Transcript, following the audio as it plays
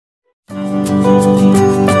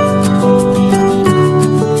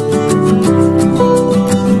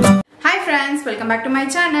Back to my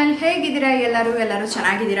channel. ಹೇಗಿದ್ದೀರಾ ಎಲ್ಲರೂ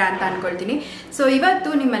ಚೆನ್ನಾಗಿದ್ದೀರಾ ಅಂತ ಅನ್ಕೊಳ್ತೀನಿ. ಸೊ ಇವತ್ತು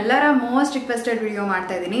ನಿಮ್ಮೆಲ್ಲರ ಮೋಸ್ಟ್ ರಿಕ್ವೆಸ್ಟೆಡ್ ವಿಡಿಯೋ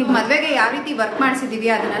ಮಾಡ್ತಾ ಇದ್ದೀನಿ. ಮದುವೆಗೆ ಯಾವ ರೀತಿ ವರ್ಕ್ ಮಾಡಿಸಿದೀವಿ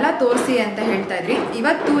ಅದನ್ನೆಲ್ಲ ತೋರಿಸಿ ಅಂತ ಹೇಳ್ತಾ ಇದ್ರಿ.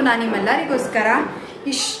 ಇವತ್ತು ನಾನು ನಿಮ್ಮೆಲ್ಲರಿಗೋಸ್ಕರ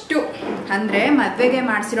ಇಷ್ಟು ಅಂದ್ರೆ ಮದುವೆಗೆ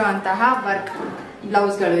ಮಾಡಿಸಿರೋ ಅಂತಹ ವರ್ಕ್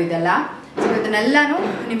ಬ್ಲೌಸ್ಗಳು ಇದೆಲ್ಲ, ಸೊ ಇದನ್ನೆಲ್ಲಾನು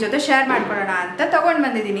ನಿಮ್ಮ ಜೊತೆ ಶೇರ್ ಮಾಡ್ಕೊಳ್ಳೋಣ ಅಂತ ತಗೊಂಡು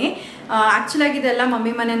ಬಂದಿದ್ದೀನಿ. ಆಕ್ಚುಲಾಗಿ ಇದೆಲ್ಲ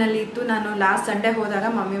ಮಮ್ಮಿ ಮನೆಯಲ್ಲಿ ಇತ್ತು. ನಾನು ಲಾಸ್ಟ್ ಸಂಡೇ ಹೋದಾಗ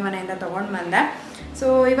ಮಮ್ಮಿ ಮನೆಯಿಂದ ತಗೊಂಡು ಬಂದೆ. ಸೊ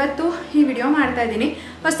ಇವತ್ತು ಈ ವಿಡಿಯೋ ಮಾಡ್ತಾ ಇದ್ದೀನಿ.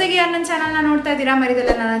 ಹೊಸದಾಗಿ ಯಾರು ನನ್ನ ಚಾನಲ್ನ ನೋಡ್ತಾ ಇದ್ದೀರಾ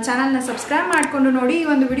ಮರಿದಲ್ಲ ನನ್ನ ಚಾನಲ್ನ ಸಬ್ಸ್ಕ್ರೈಬ್ ಮಾಡಿಕೊಂಡು ನೋಡಿ. ಈ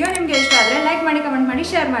ಒಂದು ವಿಡಿಯೋ ನಿಮಗೆ ಇಷ್ಟ ಆದರೆ ಲೈಕ್ ಮಾಡಿ, ಕಮೆಂಟ್ ಮಾಡಿ,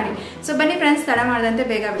 ಶೇರ್ ಮಾಡಿ. ಸೊ ಬನ್ನಿ ಫ್ರೆಂಡ್ಸ್, ತಡ ಮಾಡದಂತೆ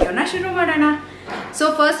ಬೇಗ ವಿಡಿಯೋನ ಶುರು ಮಾಡೋಣ. ಸೊ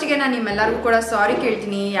ಫಸ್ಟ್ಗೆ ನಾನು ನಿಮ್ಮೆಲ್ಲರಿಗೂ ಕೂಡ ಸಾರಿ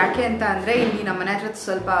ಕೇಳ್ತೀನಿ. ಯಾಕೆ ಅಂತ ಅಂದರೆ ಇಲ್ಲಿ ನಮ್ಮ ಮನೆ ಹತ್ರ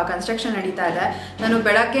ಸ್ವಲ್ಪ ಕನ್ಸ್ಟ್ರಕ್ಷನ್ ನಡೀತಾ ಇದೆ. ನಾನು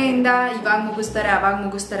ಬೆಳಗ್ಗೆಯಿಂದ ಇವಾಗ ಮುಗಿಸ್ತಾರೆ ಅವಾಗ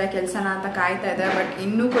ಮುಗಿಸ್ತಾರೆ ಕೆಲಸನ ಅಂತ ಕಾಯ್ತಾ ಇದೆ. ಬಟ್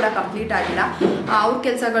ಇನ್ನೂ ಕೂಡ ಕಂಪ್ಲೀಟ್ ಆಗಿಲ್ಲ. ಅವ್ರ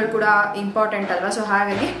ಕೆಲಸಗಳು ಕೂಡ ಇಂಪಾರ್ಟೆಂಟ್ ಅಲ್ವಾ. ಸೊ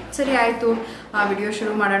ಹಾಗಾಗಿ ಸರಿ ಆಯಿತು, ವಿಡಿಯೋ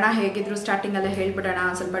ಶುರು ಮಾಡೋಣ. ಹೇಗಿದ್ರು ಸ್ಟಾರ್ಟಿಂಗಲ್ಲೇ ಹೇಳ್ಬಿಡೋಣ,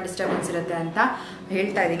 ಸ್ವಲ್ಪ ಡಿಸ್ಟರ್ಬೆನ್ಸ್ ಇರುತ್ತೆ ಅಂತ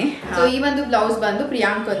ಹೇಳ್ತಾ ಇದ್ದೀನಿ. ಸೊ ಈ ಒಂದು ಬ್ಲೌಸ್ ಬಂದು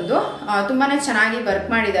ಪ್ರಿಯಾಂಕಂದು ತುಂಬಾ ಚೆನ್ನಾಗಿ ವರ್ಕ್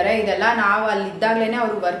ಮಾಡಿದ್ದಾರೆ. ಇದೆಲ್ಲ ನಾವು ಅಲ್ಲಿ ಇದ್ದಾಗಲೇ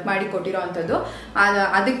ಅವರು ವರ್ಕ್ ಮಾಡಿ ಕೊಟ್ಟಿರೋ ಅಂಥದ್ದು.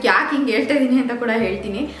 ಅದಕ್ಕೆ ಯಾಕೆ ಹಿಂಗೆ ಹೇಳ್ತಾ ಇದ್ದೀನಿ ಅಂತ ಕೂಡ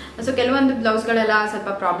ಹೇಳ್ತೀನಿ. ಸೊ ಕೆಲವೊಂದು ಬ್ಲೌಸ್ಗಳೆಲ್ಲ ಸ್ವಲ್ಪ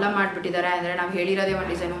ಪ್ರಾಬ್ಲಮ್ ಮಾಡಿಬಿಟ್ಟಿದ್ದಾರೆ. ಅಂದರೆ ನಾವು ಹೇಳಿರೋದೇ ಒಂದು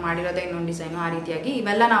ಡಿಸೈನು, ಮಾಡಿರೋದೇ ಇನ್ನೊಂದು ಡಿಸೈನು, ಆ ರೀತಿಯಾಗಿ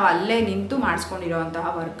ಇವೆಲ್ಲ ನಾವು ಅಲ್ಲೇ ನಿಂತು ಮಾಡಿಸ್ಕೊಂಡಿರೋಂತಹ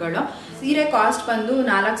ವರ್ಕ್ಗಳು. ಸೀರೆ ಕಾಸ್ಟ್ ಬಂದು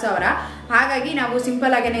 4,000. ಹಾಗಾಗಿ ನಾವು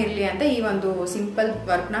ಸಿಂಪಲ್ ಆಗೇನೆ ಇರಲಿ ಅಂತ ಈ ಒಂದು ಸಿಂಪಲ್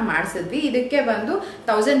ವರ್ಕ್ನ ಮಾಡಿಸಿದ್ವಿ. ಇದಕ್ಕೆ ಬಂದು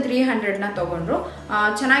 1300ನ ತಗೊಂಡ್ರು.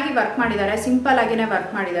 ಚೆನ್ನಾಗಿ ವರ್ಕ್ ಮಾಡಿದ್ದಾರೆ, ಸಿಂಪಲ್ ಆಗಿನೇ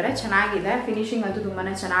ವರ್ಕ್ ಮಾಡಿದ್ದಾರೆ, ಚೆನ್ನಾಗಿದೆ. ಫಿನಿಶಿಂಗ್ ಅಂತೂ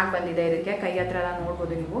ತುಂಬಾನೇ ಚೆನ್ನಾಗಿ ಬಂದಿದೆ. ಇದಕ್ಕೆ ಕೈ ಹತ್ರ ಎಲ್ಲ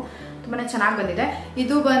ನೋಡ್ಬೋದು ನೀವು, ತುಂಬಾನೇ ಚೆನ್ನಾಗಿ ಬಂದಿದೆ.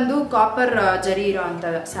 ಇದು ಬಂದು ಕಾಪರ್ ಜರಿ ಇರೋ ಅಂತ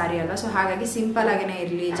ಸ್ಯಾರಿ ಅಲ್ವಾ. ಸೊ ಹಾಗಾಗಿ ಸಿಂಪಲ್ ಆಗೇನೆ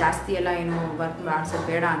ಇರಲಿ, ಜಾಸ್ತಿ ಎಲ್ಲ ಏನು ವರ್ಕ್ ಮಾಡಿಸೋದು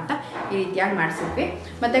ಬೇಡ ಅಂತ ಈ ರೀತಿಯಾಗಿ ಮಾಡಿಸಿದ್ವಿ.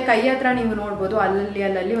 ಮತ್ತೆ ಕೈ ಹತ್ರ ನೀವು ನೋಡ್ಬೋದು,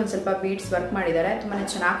 ಅಲ್ಲಲ್ಲಿ ಒಂದು ಸ್ವಲ್ಪ ಬೀಡ್ಸ್ ವರ್ಕ್ ಮಾಡಿದ್ದಾರೆ, ತುಂಬಾನೇ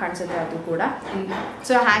ಚೆನ್ನಾಗಿ ಕಾಣಿಸುತ್ತೆ ಅದು ಕೂಡ.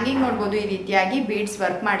 ಸೊ ಹ್ಯಾಂಗಿಂಗ್ ನೋಡ್ಬೋದು, ಈ ರೀತಿಯಾಗಿ ಬೀಡ್ಸ್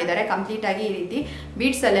ವರ್ಕ್ ಮಾಡಿದ್ದಾರೆ. ಕಂಪ್ಲೀಟ್ ಆಗಿ ಈ ರೀತಿ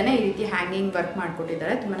ಬೀಡ್ಸ್ ಅಲ್ಲೇನೆ ಈ ರೀತಿ ಹ್ಯಾಂಗಿಂಗ್ ವರ್ಕ್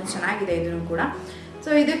ಮಾಡಿಕೊಟ್ಟಿದ್ದಾರೆ. ತುಂಬಾನೇ ಚೆನ್ನಾಗಿದೆ ಇದನ್ನು ಕೂಡ.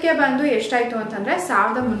 ಸೊ ಇದಕ್ಕೆ ಬಂದು ಎಷ್ಟಾಯ್ತು ಅಂತಂದ್ರೆ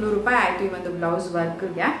 1,300 ರೂಪಾಯಿ ಆಯ್ತು ಈ ಒಂದು ಬ್ಲೌಸ್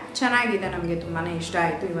ವರ್ಕ್ಗೆ. ಚೆನ್ನಾಗಿದೆ, ನಮಗೆ ತುಂಬಾನೇ ಇಷ್ಟ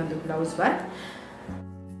ಆಯ್ತು ಈ ಒಂದು blouse work.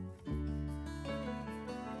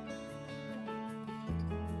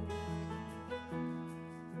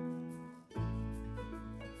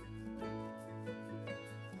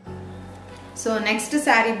 So next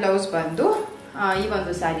sari blouse ಬಂದು ಈ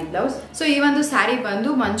ಒಂದು ಸ್ಯಾರಿ ಬ್ಲೌಸ್. ಸೊ ಈ ಒಂದು ಸ್ಯಾರಿ ಬಂದು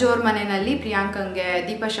ಮಂಜು ಅವ್ರ ಮನೆಯಲ್ಲಿ ಪ್ರಿಯಾಂಕಂಗೆ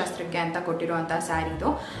ದೀಪಶಾಸ್ತ್ರಕ್ಕೆ ಅಂತ ಕೊಟ್ಟಿರುವಂತಹ ಸ್ಯಾರಿದು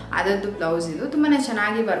ಅದರದ್ದು ಬ್ಲೌಸ್. ಇದು ತುಂಬಾನೇ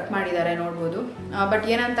ಚೆನ್ನಾಗಿ ವರ್ಕ್ ಮಾಡಿದ್ದಾರೆ ನೋಡ್ಬೋದು. ಬಟ್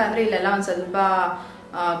ಏನಂತ ಅಂದ್ರೆ ಇಲ್ಲೆಲ್ಲ ಒಂದು ಸ್ವಲ್ಪ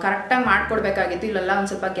ಕರೆಕ್ಟಾಗಿ ಮಾಡ್ಕೊಡ್ಬೇಕಾಗಿತ್ತು. ಇಲ್ಲೆಲ್ಲ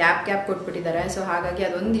ಒಂದು ಸ್ವಲ್ಪ ಗ್ಯಾಪ್ ಕೊಟ್ಬಿಟ್ಟಿದ್ದಾರೆ. ಸೊ ಹಾಗಾಗಿ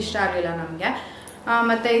ಅದೊಂದು ಇಷ್ಟ ಆಗಲಿಲ್ಲ ನಮಗೆ.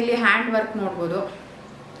 ಮತ್ತೆ ಇಲ್ಲಿ ಹ್ಯಾಂಡ್ ವರ್ಕ್ ನೋಡ್ಬೋದು,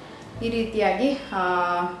 ಈ ರೀತಿಯಾಗಿ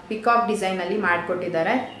ಪಿಕಾಕ್ ಡಿಸೈನ್ ಅಲ್ಲಿ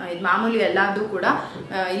ಮಾಡಿಕೊಟ್ಟಿದ್ದಾರೆ. ಇದು ಮಾಮೂಲಿ ಎಲ್ಲದೂ ಕೂಡ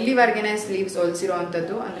ಇಲ್ಲಿವರೆಗೆನೆ ಸ್ಲೀವ್ಸ್ ಹೊಲ್ಸಿರೋ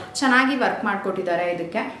ಅಂಥದ್ದು, ಅಂದ್ರೆ ಚೆನ್ನಾಗಿ ವರ್ಕ್ ಮಾಡಿಕೊಟ್ಟಿದ್ದಾರೆ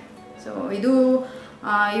ಇದಕ್ಕೆ. ಸೊ ಇದು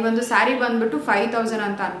ಈ ಒಂದು ಸ್ಯಾರಿ ಬಂದ್ಬಿಟ್ಟು 5,000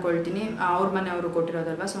 ಅಂತ ಅನ್ಕೊಳ್ತೀನಿ. ಅವ್ರ ಮನೆಯವರು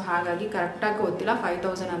ಕೊಟ್ಟಿರೋದಲ್ವಾ. ಸೊ ಹಾಗಾಗಿ ಕರೆಕ್ಟಾಗಿ ಗೊತ್ತಿಲ್ಲ,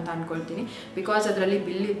 5,000 ಅಂತ ಅನ್ಕೊಳ್ತೀನಿ. ಬಿಕಾಸ್ ಅದರಲ್ಲಿ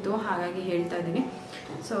ಬಿಲ್ ಇತ್ತು, ಹಾಗಾಗಿ ಹೇಳ್ತಾ ಇದ್ದೀನಿ.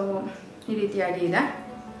 ಸೊ ಈ ರೀತಿಯಾಗಿ ಇದೆ.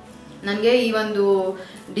 ನನಗೆ ಈ ಒಂದು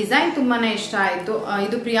ಡಿಸೈನ್ ತುಂಬಾನೇ ಇಷ್ಟ ಆಯಿತು.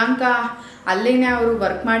 ಇದು ಪ್ರಿಯಾಂಕಾ ಅಲ್ಲೇನೆ ಅವರು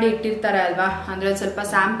ವರ್ಕ್ ಮಾಡಿ ಇಟ್ಟಿರ್ತಾರೆ ಅಲ್ವಾ. ಅಂದ್ರೆ ಸ್ವಲ್ಪ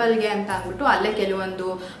ಸ್ಯಾಂಪಲ್ಗೆ ಅಂತ ಅಂದ್ಬಿಟ್ಟು ಅಲ್ಲೇ ಕೆಲವೊಂದು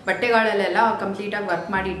ಬಟ್ಟೆಗಳಲ್ಲೆಲ್ಲ ಕಂಪ್ಲೀಟಾಗಿ ವರ್ಕ್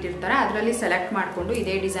ಮಾಡಿ ಇಟ್ಟಿರ್ತಾರೆ. ಅದರಲ್ಲಿ ಸೆಲೆಕ್ಟ್ ಮಾಡಿಕೊಂಡು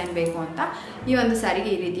ಇದೇ ಡಿಸೈನ್ ಬೇಕು ಅಂತ ಈ ಒಂದು ಸ್ಯಾರಿಗೆ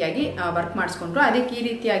ಈ ರೀತಿಯಾಗಿ ವರ್ಕ್ ಮಾಡಿಸ್ಕೊಂಡ್ರು. ಅದಕ್ಕೆ ಈ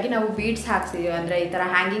ರೀತಿಯಾಗಿ ನಾವು ಬೀಡ್ಸ್ ಹಾಕ್ಸಿದೀವಿ, ಅಂದ್ರೆ ಈ ತರ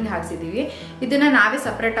ಹ್ಯಾಂಗಿಂಗ್ ಹಾಕ್ಸಿದೀವಿ. ಇದನ್ನ ನಾವೇ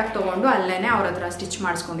ಸಪ್ರೇಟಾಗಿ ತಗೊಂಡು ಅಲ್ಲೇನೆ ಅವ್ರ ಹತ್ರ ಸ್ಟಿಚ್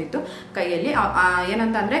ಮಾಡಿಸ್ಕೊಂಡಿತ್ತು ಕೈಯಲ್ಲಿ.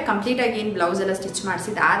 ಏನಂತ ಅಂದ್ರೆ ಕಂಪ್ಲೀಟ್ ಆಗಿ ಏನು ಬ್ಲೌಸ್ ಎಲ್ಲ ಸ್ಟಿಚ್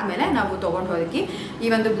ಮಾಡಿಸಿದಾದ್ಮೇಲೆ ನಾವು ತಗೊಂಡು ಹೋಗಿ ಈ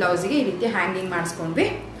ಒಂದು ಬ್ಲೌಸಿಗೆ ಈ ರೀತಿ ಹ್ಯಾಂಗಿಂಗ್ ಮಾಡಿಸ್ಕೊಂಡ್ವಿ.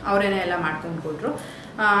 ಅವರೇನೆ ಎಲ್ಲ ಮಾಡ್ಕೊಂಡು ಕೊಟ್ರು.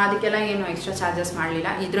 ಅದಕ್ಕೆಲ್ಲ ಏನು ಎಕ್ಸ್ಟ್ರಾ ಚಾರ್ಜಸ್ ಮಾಡಲಿಲ್ಲ,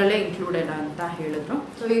 ಇದರಲ್ಲೇ ಇನ್ಕ್ಲೂಡೆಡ್ ಅಂತ ಹೇಳಿದ್ರು.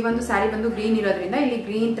 ಸೊ ಈ ಒಂದು ಸ್ಯಾರಿ ಬಂದು ಗ್ರೀನ್ ಇರೋದ್ರಿಂದ ಇಲ್ಲಿ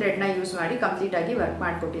ಗ್ರೀನ್ ಥ್ರೆಡ್ನ ಯೂಸ್ ಮಾಡಿ ಕಂಪ್ಲೀಟ್ ಆಗಿ ವರ್ಕ್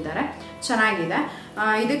ಮಾಡಿಕೊಟ್ಟಿದ್ದಾರೆ. ಚೆನ್ನಾಗಿದೆ.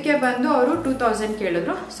 ಇದಕ್ಕೆ ಬಂದು ಅವರು 2,000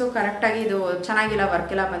 ಕೇಳಿದ್ರು. ಸೊ ಕರೆಕ್ಟಾಗಿ ಇದು ಚೆನ್ನಾಗಿಲ್ಲ,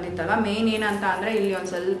 ವರ್ಕ್ ಎಲ್ಲ ಬಂದಿತ್ತಲ್ವ. ಮೇನ್ ಏನಂತ ಅಂದರೆ ಇಲ್ಲಿ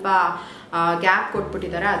ಒಂದು ಸ್ವಲ್ಪ ಗ್ಯಾಪ್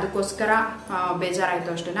ಕೊಟ್ಬಿಟ್ಟಿದ್ದಾರೆ, ಅದಕ್ಕೋಸ್ಕರ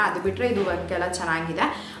ಬೇಜಾರಾಯಿತು ಅಷ್ಟೇ. ಅದು ಬಿಟ್ಟರೆ ಇದು ವರ್ಕ್ ಎಲ್ಲ ಚೆನ್ನಾಗಿದೆ.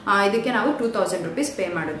 ಇದಕ್ಕೆ ನಾವು 2,000 ರೂಪೀಸ್ ಪೇ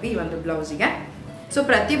ಮಾಡಿದ್ವಿ ಈ ಒಂದು ಬ್ಲೌಸಿಗೆ. ಸೊ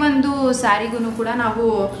ಪ್ರತಿಯೊಂದು ಸ್ಯಾರಿಗೂ ಕೂಡ ನಾವು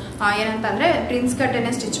ಏನಂತಂದರೆ ಪ್ರಿನ್ಸ್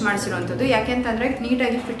ಕಟ್ಟೆನೇ ಸ್ಟಿಚ್ ಮಾಡಿಸಿರುವಂಥದ್ದು. ಯಾಕೆಂತಂದರೆ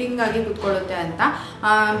ನೀಟಾಗಿ ಫಿಟ್ಟಿಂಗ್ ಆಗಿ ಕೂತ್ಕೊಳ್ಳುತ್ತೆ ಅಂತ.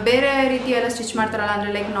 ಬೇರೆ ರೀತಿ ಎಲ್ಲ ಸ್ಟಿಚ್ ಮಾಡ್ತಾರಲ್ಲ,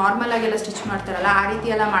 ಅಂದರೆ ಲೈಕ್ ನಾರ್ಮಲ್ ಆಗೆಲ್ಲ ಸ್ಟಿಚ್ ಮಾಡ್ತಾರಲ್ಲ, ಆ ರೀತಿ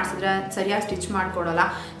ಎಲ್ಲ ಮಾಡಿಸಿದ್ರೆ ಸರಿಯಾಗಿ ಸ್ಟಿಚ್ ಮಾಡಿಕೊಡೋಲ್ಲ.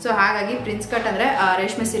 ಸೊ ಹಾಗಾಗಿ ಪ್ರಿನ್ಸ್ ಕಟ್ ಅಂದರೆ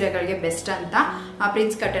ರೇಷ್ಮೆ ಸೀರೆಗಳಿಗೆ ಬೆಸ್ಟ್ ಅಂತ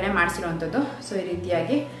ಪ್ರಿನ್ಸ್ ಕಟ್ಟೆನೇ ಮಾಡಿಸಿರುವಂಥದ್ದು. ಸೊ ಈ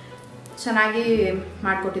ರೀತಿಯಾಗಿ ಚೆನ್ನಾಗಿ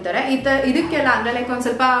ಮಾಡಿಕೊಟ್ಟಿದ್ದಾರೆ. ಇದಕ್ಕೆಲ್ಲ ಅಂದರೆ ಲೈಕ್ ಒಂದು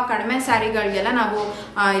ಸ್ವಲ್ಪ ಕಡಿಮೆ ಸ್ಯಾರಿಗಳಿಗೆಲ್ಲ ನಾವು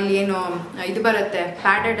ಇಲ್ಲಿ ಏನು ಇದು ಬರುತ್ತೆ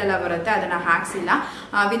ಪ್ಯಾಡೆಡ್ ಎಲ್ಲ ಬರುತ್ತೆ, ಅದನ್ನು ಹಾಕ್ಸಿಲ್ಲ.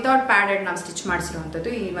 ವಿತೌಟ್ ಪ್ಯಾಡೆಡ್ ನಾವು ಸ್ಟಿಚ್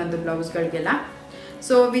ಮಾಡಿಸಿರುವಂಥದ್ದು ಈ ಒಂದು ಬ್ಲೌಸ್ಗಳಿಗೆಲ್ಲ.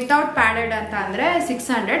 ಸೊ ವಿತೌಟ್ ಪ್ಯಾಡೆಡ್ ಅಂತ ಅಂದರೆ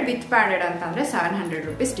 600, ವಿತ್ ಪ್ಯಾಡೆಡ್ ಅಂತ ಅಂದರೆ 700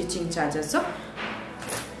 rupees stitching charges.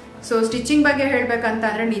 So stitching ಬಗ್ಗೆ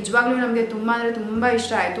ಹೇಳಬೇಕಂತಂದರೆ ನಿಜವಾಗ್ಲೂ ನಮಗೆ ತುಂಬ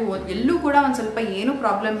ಇಷ್ಟ ಆಯಿತು. ಎಲ್ಲೂ ಕೂಡ ಒಂದು ಸ್ವಲ್ಪ ಏನೂ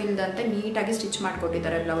ಪ್ರಾಬ್ಲಮ್ ಇಲ್ಲದಂತೆ ನೀಟಾಗಿ ಸ್ಟಿಚ್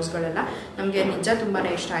ಮಾಡಿಕೊಟ್ಟಿದ್ದಾರೆ ಬ್ಲೌಸ್ಗಳೆಲ್ಲ. ನಮಗೆ ನಿಜ ತುಂಬಾ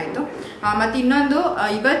ಇಷ್ಟ ಆಯಿತು. ಮತ್ತು ಇನ್ನೊಂದು,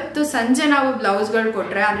 ಇವತ್ತು ಸಂಜೆ ನಾವು ಬ್ಲೌಸ್ಗಳು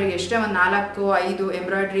ಕೊಟ್ಟರೆ, ಅಂದರೆ ಎಷ್ಟೇ ಒಂದು 4-5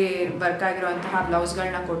 ಎಂಬ್ರಾಯ್ಡ್ರಿ ವರ್ಕ್ ಆಗಿರುವಂತಹ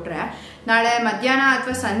ಬ್ಲೌಸ್ಗಳನ್ನ ಕೊಟ್ಟರೆ, ನಾಳೆ ಮಧ್ಯಾಹ್ನ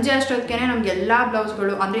ಅಥವಾ ಸಂಜೆ ಅಷ್ಟೊತ್ತಿಗೆ ನಮಗೆಲ್ಲ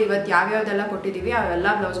ಬ್ಲೌಸ್ಗಳು, ಅಂದರೆ ಇವತ್ತು ಯಾವ್ಯಾವ್ದೆಲ್ಲ ಕೊಟ್ಟಿದ್ದೀವಿ ಅವೆಲ್ಲ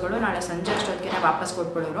ಬ್ಲೌಸ್ಗಳು ನಾಳೆ ಸಂಜೆ ಅಷ್ಟೊತ್ತಿಗೆ ವಾಪಸ್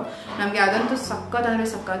ಕೊಟ್ಬಿಡೋರು. ನಮಗೆ ಅದಂತೂ ಸಖತ್ ಅಂದರೆ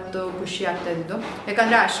ಸಖತ್ತು ಖುಷಿ ಆಗ್ತಾ ಇದ್ದು.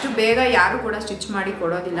 ಯಾಕಂದರೆ ಅಷ್ಟು ಬೇಗ ಯಾರು ಕೂಡ ಸ್ಟಿಚ್ ಮಾಡಿ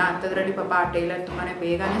ಕೊಡೋದಿಲ್ಲ. ಅಂಥದ್ರಲ್ಲಿ ಪಾಪ ಆ ಟೈಲರ್ ತುಂಬಾ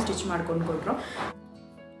ಬೇಗನೆ ಸ್ಟಿಚ್ ಮಾಡ್ಕೊಂಡು ಕೊಟ್ಟರು.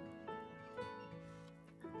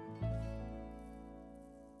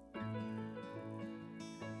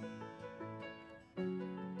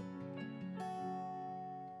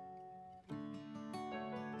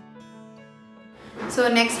 ಸೊ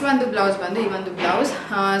ನೆಕ್ಸ್ಟ್ ಒಂದು ಬ್ಲೌಸ್ ಬಂದು ಈ ಒಂದು ಬ್ಲೌಸ್.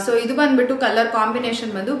 ಸೊ ಇದು ಬಂದ್ಬಿಟ್ಟು ಕಲರ್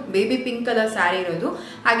ಕಾಂಬಿನೇಷನ್ ಬಂದು ಬೇಬಿ ಪಿಂಕ್ ಕಲರ್ ಸ್ಯಾರಿ ಇರೋದು,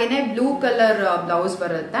 ಹಾಗೇನೆ ಬ್ಲೂ ಕಲರ್ ಬ್ಲೌಸ್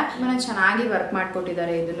ಬರುತ್ತೆ. ತುಂಬಾ ಚೆನ್ನಾಗಿ ವರ್ಕ್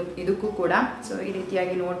ಮಾಡಿಕೊಟ್ಟಿದ್ದಾರೆ ಇದಕ್ಕೂ ಕೂಡ. ಸೊ ಈ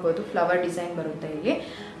ರೀತಿಯಾಗಿ ನೋಡ್ಬೋದು, ಫ್ಲವರ್ ಡಿಸೈನ್ ಬರುತ್ತೆ ಇಲ್ಲಿ.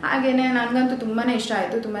 ಹಾಗೇನೆ ನನಗಂತೂ ತುಂಬಾ ಇಷ್ಟ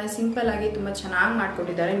ಆಯಿತು. ತುಂಬಾ ಸಿಂಪಲ್ ಆಗಿ ತುಂಬ ಚೆನ್ನಾಗಿ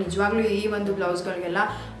ಮಾಡಿಕೊಟ್ಟಿದ್ದಾರೆ. ನಿಜವಾಗ್ಲೂ ಈ ಒಂದು ಬ್ಲೌಸ್ಗಳಿಗೆಲ್ಲ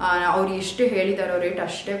ಅವ್ರು ಎಷ್ಟು ಹೇಳಿದಾರೋ ರೇಟ್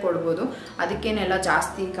ಅಷ್ಟೇ ಕೊಡ್ಬೋದು. ಅದಕ್ಕೇನೆಲ್ಲ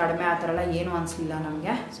ಜಾಸ್ತಿ ಕಡಿಮೆ ಆ ಥರ ಎಲ್ಲ ಏನೂ ಅನಿಸ್ಲಿಲ್ಲ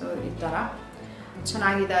ನಮಗೆ. ಸೊ ಈ ಥರ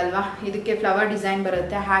ಚೆನ್ನಾಗಿದೆ ಅಲ್ವಾ. ಇದಕ್ಕೆ ಫ್ಲವರ್ ಡಿಸೈನ್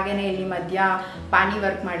ಬರುತ್ತೆ. ಹಾಗೇನೆ ಇಲ್ಲಿ ಮಧ್ಯ ಪಾನಿ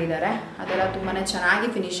ವರ್ಕ್ ಮಾಡಿದ್ದಾರೆ. ಅದೆಲ್ಲ ತುಂಬಾ ಚೆನ್ನಾಗಿ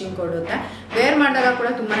ಫಿನಿಶಿಂಗ್ ಕೊಡುತ್ತೆ. ವೇರ್ ಮಾಡಿದಾಗ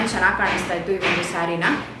ಕೂಡ ತುಂಬಾ ಚೆನ್ನಾಗಿ ಕಾಣಿಸ್ತಾ ಇತ್ತು ಈ ಒಂದು ಸ್ಯಾರಿನ.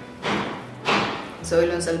 ಸೊ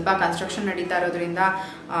ಇಲ್ಲೊಂದು ಸ್ವಲ್ಪ ಕನ್ಸ್ಟ್ರಕ್ಷನ್ ನಡೀತಾ ಇರೋದ್ರಿಂದ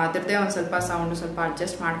ಅದರದ್ದೇ ಒಂದು ಸ್ವಲ್ಪ ಸೌಂಡು ಸ್ವಲ್ಪ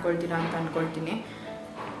ಅಡ್ಜಸ್ಟ್ ಮಾಡ್ಕೊಳ್ತೀರಾ ಅಂತ ಅಂದ್ಕೊಳ್ತೀನಿ.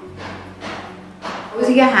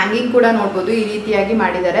 ಬ್ಲೌಸಿಗೆ ಹ್ಯಾಂಗಿಂಗ್ ಕೂಡ ನೋಡ್ಬೋದು, ಈ ರೀತಿಯಾಗಿ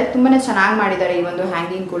ಮಾಡಿದ್ದಾರೆ. ತುಂಬಾ ಚೆನ್ನಾಗಿ ಮಾಡಿದ್ದಾರೆ ಈ ಒಂದು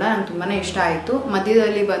ಹ್ಯಾಂಗಿಂಗ್ ಕೂಡ. ನಂಗೆ ತುಂಬಾ ಇಷ್ಟ ಆಯಿತು.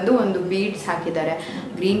 ಮಧ್ಯದಲ್ಲಿ ಬಂದು ಒಂದು ಬೀಡ್ಸ್ ಹಾಕಿದ್ದಾರೆ,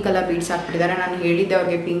 ಗ್ರೀನ್ ಕಲರ್ ಬೀಡ್ಸ್ ಹಾಕ್ಬಿಟ್ಟಿದ್ದಾರೆ. ನಾನು ಹೇಳಿದ್ದೆ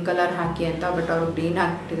ಅವ್ರಿಗೆ ಪಿಂಕ್ ಕಲರ್ ಹಾಕಿ ಅಂತ, ಬಟ್ ಅವರು ಗ್ರೀನ್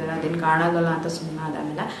ಹಾಕ್ಬಿಟ್ಟಿದ್ದಾರೆ. ಅದೇನು ಕಾಣೋಲ್ಲ ಅಂತ ಸುಮ್ಮನೆ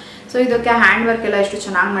ಆದಮೇಲೆ. ಸೊ ಇದಕ್ಕೆ ಹ್ಯಾಂಡ್ ವರ್ಕ್ ಎಲ್ಲ ಎಷ್ಟು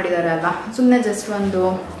ಚೆನ್ನಾಗಿ ಮಾಡಿದ್ದಾರೆ ಅಲ್ವಾ. ಸುಮ್ಮನೆ ಜಸ್ಟ್ ಒಂದು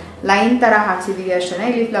ಲೈನ್ ಥರ ಹಾಕ್ಸಿದ್ದೀವಿ ಅಷ್ಟೇ.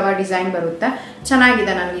 ಇಲ್ಲಿ ಫ್ಲವರ್ ಡಿಸೈನ್ ಬರುತ್ತೆ.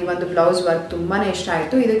 ಚೆನ್ನಾಗಿದೆ. ನನಗೆ ಈ ಒಂದು ಬ್ಲೌಸ್ ವರ್ಕ್ ತುಂಬಾ ಇಷ್ಟ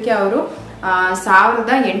ಆಯಿತು. ಇದಕ್ಕೆ ಅವರು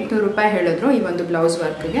 1800 ರೂಪಾಯಿ ಹೇಳಿದ್ರು ಈ ಒಂದು ಬ್ಲೌಸ್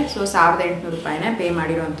ವರ್ಕ್ಗೆ. ಸೊ 1800 ರೂಪಾಯಿನೇ ಪೇ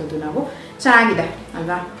ಮಾಡಿರೋವಂಥದ್ದು ನಾವು. ಚೆನ್ನಾಗಿದೆ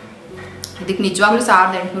ಅಲ್ವಾ. ಇದಕ್ಕೆ ನಿಜವಾಗ್ಲೂ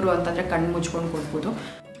 1800 ಅಂತಂದರೆ ಕಣ್ಣು ಮುಚ್ಕೊಂಡು ಕೊಡ್ಬೋದು.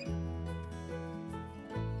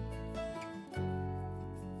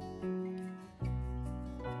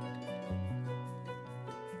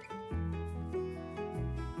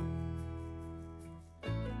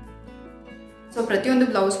 ಸೊ ಪ್ರತಿಯೊಂದು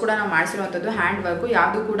ಬ್ಲೌಸ್ ಕೂಡ ನಾವು ಮಾಡಿಸಿರುವಂಥದ್ದು ಹ್ಯಾಂಡ್ ವರ್ಕು.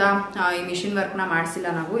 ಯಾವುದು ಕೂಡ ಈ ಮಿಷಿನ್ ವರ್ಕ್ನ ಮಾಡಿಸಿಲ್ಲ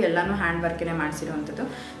ನಾವು, ಎಲ್ಲನೂ ಹ್ಯಾಂಡ್ ವರ್ಕೇ ಮಾಡಿಸಿರುವಂಥದ್ದು.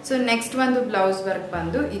 ಸೊ ನೆಕ್ಸ್ಟ್ ಒಂದು ಬ್ಲೌಸ್ ವರ್ಕ್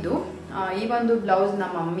ಬಂದು ಇದು. ಈ ಒಂದು ಬ್ಲೌಸ್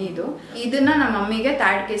ನಮ್ಮ ಮಮ್ಮಿದು. ಇದನ್ನ ನಮ್ಮ ಮಮ್ಮಿಗೆ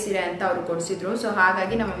ತಾಡ್ಕೆ ಸೀರೆ ಅಂತ ಅವ್ರು ಕೊಡಿಸಿದ್ರು. ಸೊ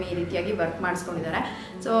ಹಾಗಾಗಿ ನಮ್ಮ ಮಮ್ಮಿ ಈ ರೀತಿಯಾಗಿ ವರ್ಕ್ ಮಾಡಿಸ್ಕೊಂಡಿದ್ದಾರೆ.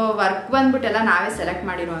 ಸೊ ವರ್ಕ್ ಬಂದ್ಬಿಟ್ಟೆಲ್ಲ ನಾವೇ ಸೆಲೆಕ್ಟ್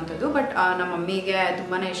ಮಾಡಿರುವಂಥದ್ದು. ಬಟ್ ನಮ್ಮ ಮಮ್ಮಿಗೆ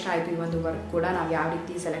ತುಂಬಾ ಇಷ್ಟ ಆಯಿತು ಈ ಒಂದು ವರ್ಕ್ ಕೂಡ. ನಾವು ಯಾವ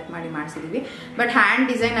ರೀತಿ ಸೆಲೆಕ್ಟ್ ಮಾಡಿ ಮಾಡಿಸಿದ್ದೀವಿ. ಬಟ್ ಹ್ಯಾಂಡ್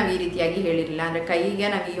ಡಿಸೈನ್ ನಾವು ಈ ರೀತಿಯಾಗಿ ಹೇಳಿರಲಿಲ್ಲ, ಅಂದರೆ ಕೈಗೆ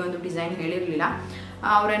ನಾವು ಈ ಒಂದು ಡಿಸೈನ್ ಹೇಳಿರಲಿಲ್ಲ.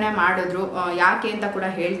 ಅವರೇನೆ ಮಾಡಿದ್ರು. ಯಾಕೆ ಅಂತ ಕೂಡ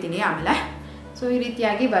ಹೇಳ್ತೀನಿ ಆಮೇಲೆ. ಸೊ ಈ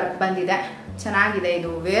ರೀತಿಯಾಗಿ ವರ್ಕ್ ಬಂದಿದೆ. ಚೆನ್ನಾಗಿದೆ. ಇದು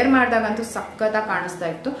ವೇರ್ ಮಾಡಿದಾಗಂತೂ ಸಖತ್ತಾಗಿ ಕಾಣಿಸ್ತಾ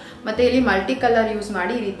ಇತ್ತು. ಮತ್ತು ಇಲ್ಲಿ ಮಲ್ಟಿ ಕಲರ್ ಯೂಸ್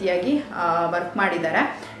ಮಾಡಿ ಈ ರೀತಿಯಾಗಿ ವರ್ಕ್ ಮಾಡಿದ್ದಾರೆ.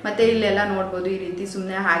 ಮತ್ತು ಇಲ್ಲೆಲ್ಲ ನೋಡ್ಬೋದು ಈ ರೀತಿ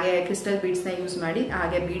ಸುಮ್ಮನೆ ಹಾಗೆ ಕ್ರಿಸ್ಟಲ್ ಬೀಡ್ಸ್ನ ಯೂಸ್ ಮಾಡಿ,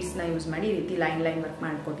 ಹಾಗೆ ಬೀಡ್ಸ್ನ ಯೂಸ್ ಮಾಡಿ ಈ ರೀತಿ ಲೈನ್ ವರ್ಕ್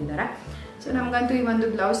ಮಾಡಿಕೊಟ್ಟಿದ್ದಾರೆ. ಸೊ ನಮಗಂತೂ ಈ ಒಂದು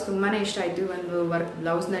ಬ್ಲೌಸ್ ತುಂಬಾ ಇಷ್ಟ ಆಯಿತು, ಈ ಒಂದು ವರ್ಕ್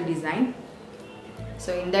ಬ್ಲೌಸ್ನ ಡಿಸೈನ್.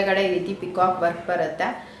 ಸೊ ಹಿಂದೆಗಡೆ ಈ ರೀತಿ ಪಿಕಾಕ್ ವರ್ಕ್ ಬರುತ್ತೆ.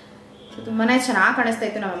 ಸೊ ತುಂಬಾ ಚೆನ್ನಾಗಿ ಕಾಣಿಸ್ತಾ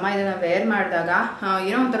ಇತ್ತು. ನಮ್ಮಮ್ಮ ಇದನ್ನು ವೇರ್ ಮಾಡಿದಾಗ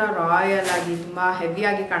ಏನೋ ಒಂಥರ ರಾಯಲ್ ಆಗಿ ತುಂಬ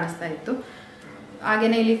ಹೆವಿಯಾಗಿ ಕಾಣಿಸ್ತಾ ಇತ್ತು.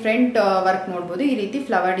 ಹಾಗೇನೆ ಇಲ್ಲಿ ಫ್ರಂಟ್ ವರ್ಕ್ ನೋಡ್ಬೋದು, ಈ ರೀತಿ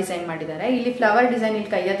ಫ್ಲವರ್ ಡಿಸೈನ್ ಮಾಡಿದ್ದಾರೆ. ಇಲ್ಲಿ ಫ್ಲವರ್ ಡಿಸೈನ್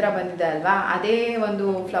ಇಲ್ಲಿ ಕೈ ಹತ್ರ ಬಂದಿದೆ ಅಲ್ವಾ, ಅದೇ ಒಂದು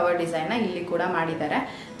ಫ್ಲವರ್ ಡಿಸೈನ್ನ ಇಲ್ಲಿ ಕೂಡ ಮಾಡಿದ್ದಾರೆ.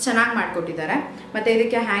 ಚೆನ್ನಾಗಿ ಮಾಡಿಕೊಟ್ಟಿದ್ದಾರೆ. ಮತ್ತು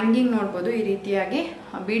ಇದಕ್ಕೆ ಹ್ಯಾಂಗಿಂಗ್ ನೋಡ್ಬೋದು, ಈ ರೀತಿಯಾಗಿ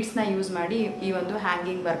ಬೀಡ್ಸ್ನ ಯೂಸ್ ಮಾಡಿ ಈ ಒಂದು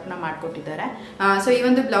ಹ್ಯಾಂಗಿಂಗ್ ವರ್ಕ್ನ ಮಾಡಿಕೊಟ್ಟಿದ್ದಾರೆ. ಸೊ ಈ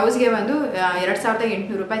ಒಂದು ಬ್ಲೌಸ್ಗೆ ಒಂದು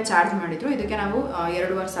 2800 ರೂಪಾಯಿ ಚಾರ್ಜ್ ಮಾಡಿದ್ರು. ಇದಕ್ಕೆ ನಾವು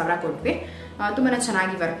 2500 ಕೊಟ್ವಿ. ತುಂಬಾ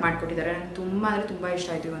ಚೆನ್ನಾಗಿ ವರ್ಕ್ ಮಾಡಿಕೊಟ್ಟಿದ್ದಾರೆ. ನನಗೆ ತುಂಬ ಅಂದರೆ ತುಂಬ ಇಷ್ಟ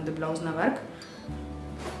ಆಯಿತು ಈ ಒಂದು ಬ್ಲೌಸ್ನ ವರ್ಕ್.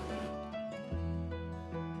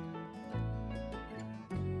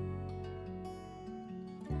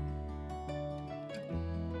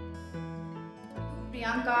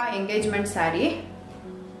 ಪ್ರಿಯಾಂಕಾ ಎಂಗೇಜ್ಮೆಂಟ್ ಸ್ಯಾರಿ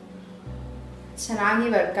ಚೆನ್ನಾಗಿ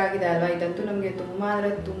ವರ್ಕ್ ಆಗಿದೆ ಅಲ್ವಾ. ಇದಂತೂ ನಮಗೆ ತುಂಬ ಅಂದರೆ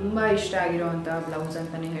ತುಂಬ ಇಷ್ಟ ಆಗಿರೋವಂಥ ಬ್ಲೌಸ್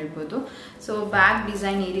ಅಂತಲೇ ಹೇಳ್ಬೋದು. ಸೊ ಬ್ಯಾಕ್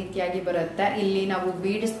ಡಿಸೈನ್ ಈ ರೀತಿಯಾಗಿ ಬರುತ್ತೆ. ಇಲ್ಲಿ ನಾವು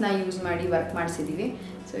ಬೀಡ್ಸ್ನ ಯೂಸ್ ಮಾಡಿ ವರ್ಕ್ ಮಾಡಿಸಿದ್ದೀವಿ.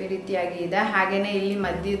 ಸೊ ಈ ರೀತಿಯಾಗಿ ಇದೆ. ಹಾಗೆಯೇ ಇಲ್ಲಿ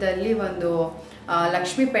ಮಧ್ಯದಲ್ಲಿ ಒಂದು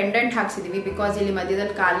ಲಕ್ಷ್ಮಿ ಪೆಂಡೆಂಟ್ ಹಾಕ್ಸಿದ್ದೀವಿ. ಬಿಕಾಸ್ ಇಲ್ಲಿ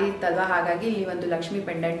ಮಧ್ಯದಲ್ಲಿ ಖಾಲಿ ಇತ್ತಲ್ವ, ಹಾಗಾಗಿ ಇಲ್ಲಿ ಒಂದು ಲಕ್ಷ್ಮಿ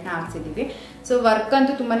ಪೆಂಡೆಂಟ್ನ ಹಾಕ್ಸಿದ್ದೀವಿ. ಸೊ ವರ್ಕ್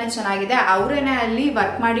ಅಂತೂ ತುಂಬಾ ಚೆನ್ನಾಗಿದೆ. ಅವರೇನೆ ಅಲ್ಲಿ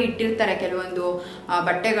ವರ್ಕ್ ಮಾಡಿ ಇಟ್ಟಿರ್ತಾರೆ ಕೆಲವೊಂದು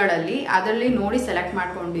ಬಟ್ಟೆಗಳಲ್ಲಿ, ಅದರಲ್ಲಿ ನೋಡಿ ಸೆಲೆಕ್ಟ್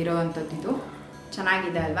ಮಾಡ್ಕೊಂಡಿರೋವಂಥದ್ದು. ಇದು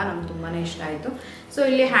ಚೆನ್ನಾಗಿದೆ ಅಲ್ವಾ, ನಮ್ಗೆ ತುಂಬಾ ಇಷ್ಟ ಆಯಿತು. ಸೊ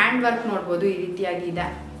ಇಲ್ಲಿ ಹ್ಯಾಂಡ್ ವರ್ಕ್ ನೋಡ್ಬೋದು, ಈ ರೀತಿಯಾಗಿ ಇದೆ.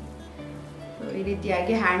 ಈ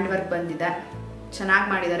ರೀತಿಯಾಗಿ ಹ್ಯಾಂಡ್ ವರ್ಕ್ ಬಂದಿದೆ. ಚೆನ್ನಾಗಿ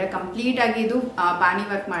ಮಾಡಿದ್ದಾರೆ. ಕಂಪ್ಲೀಟ್ ಆಗಿ ಇದು ಪಾನಿ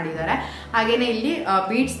ವರ್ಕ್ ಮಾಡಿದ್ದಾರೆ. ಹಾಗೇನೆ ಇಲ್ಲಿ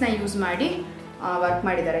ಬೀಡ್ಸ್ನ ಯೂಸ್ ಮಾಡಿ ವರ್ಕ್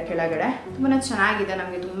ಮಾಡಿದ್ದಾರೆ ಕೆಳಗಡೆ. ತುಂಬಾ ಚೆನ್ನಾಗಿದೆ,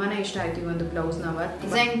 ನಮಗೆ ತುಂಬಾ ಇಷ್ಟ ಆಯಿತು ಈ ಒಂದು ಬ್ಲೌಸ್ನ ವರ್ಕ್.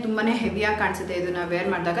 ಡಿಸೈನ್ ತುಂಬಾ ಹೆವಿಯಾಗಿ ಕಾಣಿಸುತ್ತೆ ಇದನ್ನ ವೇರ್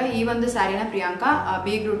ಮಾಡಿದಾಗ. ಈ ಒಂದು ಸ್ಯಾರಿನ ಪ್ರಿಯಾಂಕಾ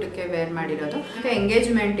ಬೀಗ್ ರೂಟಕ್ಕೆ ವೇರ್ ಮಾಡಿರೋದು.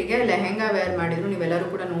 ಎಂಗೇಜ್ಮೆಂಟಿಗೆ ಲೆಹೆಂಗಾ ವೇರ್ ಮಾಡಿದ್ರು, ನೀವೆಲ್ಲರೂ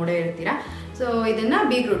ಕೂಡ ನೋಡೇ ಇರ್ತೀರಾ. ಸೊ ಇದನ್ನ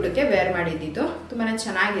ಬೀಗ್ ರೂಟಕ್ಕೆ ವೇರ್ ಮಾಡಿದ್ದು ತುಂಬಾ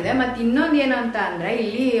ಚೆನ್ನಾಗಿದೆ. ಮತ್ತು ಇನ್ನೊಂದು ಏನು ಅಂತ ಅಂದರೆ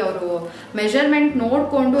ಇಲ್ಲಿ ಅವರು ಮೆಜರ್ಮೆಂಟ್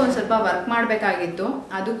ನೋಡಿಕೊಂಡು ಒಂದು ಸ್ವಲ್ಪ ವರ್ಕ್ ಮಾಡಬೇಕಾಗಿತ್ತು.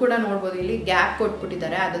 ಅದು ಕೂಡ ನೋಡ್ಬೋದು, ಇಲ್ಲಿ ಗ್ಯಾಪ್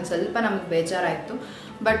ಕೊಟ್ಬಿಟ್ಟಿದ್ದಾರೆ. ಅದೊಂದು ಸ್ವಲ್ಪ ನಮಗೆ ಬೇಜಾರಾಯಿತು.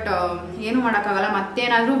 ಬಟ್ ಏನು ಮಾಡೋಕ್ಕಾಗಲ್ಲ.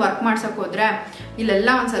 ಮತ್ತೇನಾದರೂ ವರ್ಕ್ ಮಾಡ್ಸೋಕೆ ಹೋದರೆ ಇಲ್ಲೆಲ್ಲ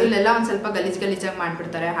ಒಂದು ಸ್ವಲ್ಪ ಗಲೀಜಾಗಿ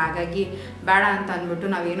ಮಾಡಿಬಿಡ್ತಾರೆ. ಹಾಗಾಗಿ ಬೇಡ ಅಂತ ಅಂದ್ಬಿಟ್ಟು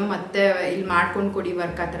ನಾವೇನು ಮತ್ತೆ ಇಲ್ಲಿ ಮಾಡ್ಕೊಂಡು ಕೊಡಿ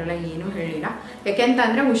ವರ್ಕ್ ಆ ಥರ ಎಲ್ಲ ಏನೂ ಹೇಳಿಲ್ಲ.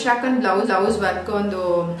 ಯಾಕೆಂತಂದರೆ ಉಷಾಕನ್ ಬ್ಲೌಸ್ ವರ್ಕ್ ಒಂದು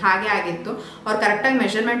ಹಾಗೆ ಆಗಿತ್ತು. ಅವ್ರು ಕರೆಕ್ಟಾಗಿ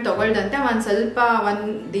ಮೆಷರ್ಮೆಂಟ್ ತೊಗೊಳ್ದಂತೆ ಒಂದು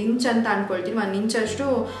 1 ಇಂಚ್ ಅಂತ ಅನ್ಕೊಳ್ತೀನಿ, 1 ಇಂಚಷ್ಟು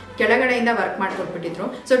ಕೆಳಗಡೆಯಿಂದ ವರ್ಕ್ ಮಾಡ್ಕೊಟ್ಬಿಟ್ಟಿದ್ರು.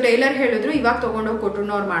 ಸೊ ಟೈಲರ್ ಹೇಳಿದ್ರು ಇವಾಗ ತೊಗೊಂಡೋಗಿ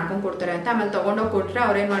ಕೊಟ್ಟರು ಅವ್ರು ಮಾಡ್ಕೊಂಡು ಕೊಡ್ತಾರೆ ಅಂತ. ಆಮೇಲೆ ತೊಗೊಂಡೋಗಿ ಕೊಟ್ಟರೆ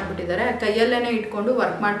ಅವ್ರು ಏನು ಮಾಡಿಬಿಟ್ಟಿದ್ದಾರೆ, ಕೈಯಲ್ಲೇ ಇಟ್ಕೊಂಡು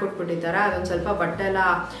ವರ್ಕ್ ಮಾಡಿಕೊಟ್ಬಿಟ್ಟಿದ್ದಾರೆ. ಅದೊಂದು ಸ್ವಲ್ಪ ಬಟ್ಟೆ ಎಲ್ಲ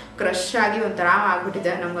ಕ್ರಶ್ ಆಗಿ ಒಂಥರ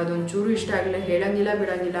ಆಗ್ಬಿಟ್ಟಿದೆ. ನಮ್ಗೆ ಅದೊಂದು ಚೂರು ಇಷ್ಟ ಆಗಿಲ್ಲ, ಹೇಳಂಗಿಲ್ಲ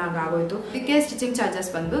ಬಿಡಂಗಿಲ್ಲ ಹಂಗಾಗೋಯ್ತು. ಇದಕ್ಕೆ ಸ್ಟಿಚಿಂಗ್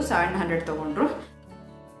ಚಾರ್ಜಸ್ ಬಂದು 700 ತಗೊಂಡ್ರು.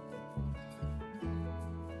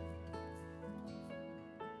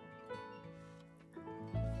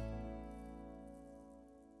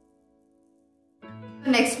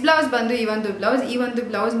 ನೆಕ್ಸ್ಟ್ ಬ್ಲೌಸ್ ಬಂದು ಈ ಒಂದು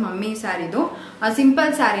ಬ್ಲೌಸ್ ಮಮ್ಮಿ ಸ್ಯಾರಿದು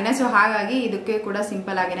ಸಿಂಪಲ್ ಸ್ಯಾರಿನೇ. ಸೊ ಹಾಗಾಗಿ ಇದಕ್ಕೆ ಕೂಡ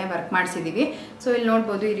ಸಿಂಪಲ್ ಆಗಿನೇ ವರ್ಕ್ ಮಾಡಿಸಿದೀವಿ. ಸೊ ಇಲ್ಲಿ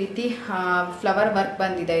ನೋಡ್ಬೋದು ಈ ರೀತಿ ಫ್ಲವರ್ ವರ್ಕ್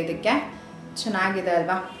ಬಂದಿದೆ. ಇದಕ್ಕೆ ಚೆನ್ನಾಗಿದೆ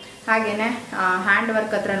ಅಲ್ವಾ. ಹಾಗೇನೆ ಹ್ಯಾಂಡ್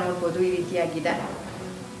ವರ್ಕ್ ಹತ್ರ ನೋಡ್ಬೋದು ಈ ರೀತಿಯಾಗಿದೆ.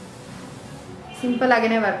 Simple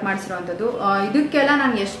ಆಗಿನೇ work ಮಾಡಿಸಿರುವಂಥದ್ದು. ಇದಕ್ಕೆಲ್ಲ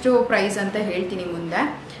ನಾನು ಎಷ್ಟು ಪ್ರೈಸ್ ಅಂತ ಹೇಳ್ತೀನಿ ಮುಂದೆ.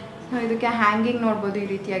 ಇದಕ್ಕೆ ಹ್ಯಾಂಗಿಂಗ್ ನೋಡ್ಬೋದು ಈ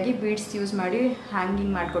ರೀತಿಯಾಗಿ ಬೀಡ್ಸ್ ಯೂಸ್ ಮಾಡಿ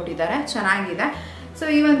ಹ್ಯಾಂಗಿಂಗ್ ಮಾಡಿಕೊಟ್ಟಿದ್ದಾರೆ, ಚೆನ್ನಾಗಿದೆ. ಸೊ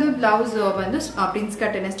ಈ ಒಂದು ಬ್ಲೌಸ್ ಬಂದು ಪ್ರಿನ್ಸ್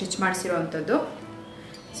ಕಟ್ಟೆನೆ ಸ್ಟಿಚ್ ಮಾಡಿಸಿರೋವಂಥದ್ದು.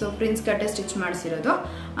 ಸೊ ಪ್ರಿನ್ಸ್ ಕಟ್ಟೆ ಸ್ಟಿಚ್ ಮಾಡಿಸಿರೋದು.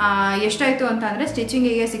 ಎಷ್ಟಾಯಿತು ಅಂತ ಅಂದರೆ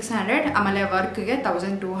ಸ್ಟಿಚಿಂಗಿಗೆ 600, ಆಮೇಲೆ ವರ್ಕ್ಗೆ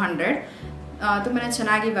 1200. ತುಂಬಾ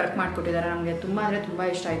ಚೆನ್ನಾಗಿ ವರ್ಕ್ ಮಾಡಿಕೊಟ್ಟಿದ್ದಾರೆ. ನಮಗೆ ತುಂಬ ಅಂದರೆ ತುಂಬ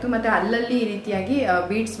ಇಷ್ಟ ಆಯಿತು. ಮತ್ತು ಅಲ್ಲಲ್ಲಿ ಈ ರೀತಿಯಾಗಿ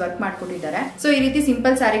ಬೀಡ್ಸ್ ವರ್ಕ್ ಮಾಡಿಕೊಟ್ಟಿದ್ದಾರೆ. ಸೊ ಈ ರೀತಿ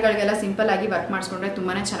ಸಿಂಪಲ್ ಸ್ಯಾರಿಗಳಿಗೆಲ್ಲ ಸಿಂಪಲ್ ಆಗಿ ವರ್ಕ್ ಮಾಡಿಸ್ಕೊಂಡ್ರೆ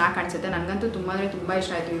ತುಂಬಾ ಚೆನ್ನಾಗಿ ಕಾಣಿಸುತ್ತೆ. ನನಗಂತೂ ತುಂಬ ಅಂದರೆ ತುಂಬ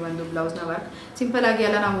ಇಷ್ಟ ಆಯಿತು ಈ ಒಂದು ಬ್ಲೌಸ್ನ ವರ್ಕ್. ಸಿಂಪಲ್ ಆಗಿ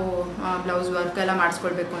ಎಲ್ಲ ನಾವು ಬ್ಲೌಸ್ ವರ್ಕ್ ಎಲ್ಲ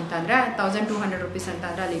ಮಾಡಿಸ್ಕೊಳ್ಬೇಕು ಅಂತಂದರೆ 1200 ರೂಪೀಸ್ ಅಂತ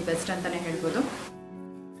ಅಂದರೆ ಅಲ್ಲಿ ಬೆಸ್ಟ್ ಅಂತಲೇ ಹೇಳ್ಬೋದು.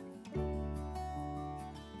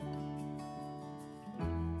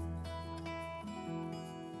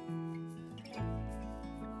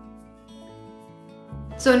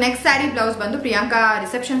 ಸೊ ನೆಕ್ಸ್ಟ್ ಸ್ಯಾರಿ ಬ್ಲೌಸ್ ಬಂದು ಪ್ರಿಯಾಂಕಾ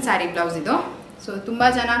ರಿಸೆಪ್ಷನ್ ಸ್ಯಾರಿ ಬ್ಲೌಸ್ ಇದು. ಸೊ ತುಂಬ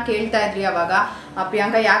ಜನ ಕೇಳ್ತಾ ಇದ್ರಿ ಅವಾಗ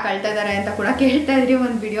ಪ್ರಿಯಾಂಕಾ ಯಾಕೆ ಅಳ್ತಾ ಇದ್ದಾರೆ ಅಂತ ಕೂಡ ಕೇಳ್ತಾ ಇದ್ರಿ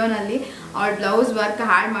ಒಂದು ವಿಡಿಯೋನಲ್ಲಿ. ಅವ್ರ ಬ್ಲೌಸ್ ವರ್ಕ್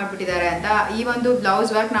ಹಾಳು ಮಾಡಿಬಿಟ್ಟಿದ್ದಾರೆ ಅಂತ. ಈ ಒಂದು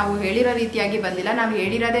ಬ್ಲೌಸ್ ವರ್ಕ್ ನಾವು ಹೇಳಿರೋ ರೀತಿಯಾಗಿ ಬಂದಿಲ್ಲ. ನಾವು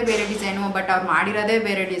ಹೇಳಿರೋದೇ ಬೇರೆ ಡಿಸೈನು, ಬಟ್ ಅವ್ರು ಮಾಡಿರೋದೇ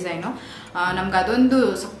ಬೇರೆ ಡಿಸೈನು. ನಮ್ಗೆ ಅದೊಂದು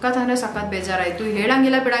ಸಖತ್ ಅಂದರೆ ಸಖತ್ ಬೇಜಾರಾಯಿತು.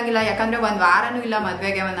 ಹೇಳಂಗಿಲ್ಲ ಬಿಡಂಗಿಲ್ಲ, ಯಾಕಂದರೆ ಒಂದು ವಾರನೂ ಇಲ್ಲ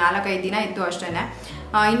ಮದುವೆಗೆ, ಒಂದು 4-5 ದಿನ ಇತ್ತು ಅಷ್ಟೇ.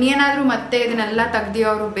 ಇನ್ನೇನಾದರೂ ಮತ್ತೆ ಇದನ್ನೆಲ್ಲ ತೆಗ್ದು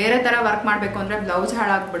ಅವರು ಬೇರೆ ಥರ ವರ್ಕ್ ಮಾಡಬೇಕು ಅಂದರೆ ಬ್ಲೌಸ್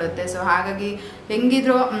ಹಾಳಾಗ್ಬಿಡುತ್ತೆ. ಸೊ ಹಾಗಾಗಿ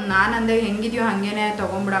ಹೆಂಗಿದ್ರು ನಾನಂದರೆ ಹೆಂಗಿದೆಯೋ ಹಾಗೇನೆ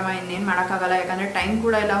ತೊಗೊಂಬಿಡಮ್ಮ, ಇನ್ನೇನು ಮಾಡೋಕ್ಕಾಗಲ್ಲ. ಯಾಕಂದರೆ ಟೈಮ್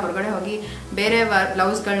ಕೂಡ ಇಲ್ಲ, ಹೊರಗಡೆ ಹೋಗಿ ಬೇರೆ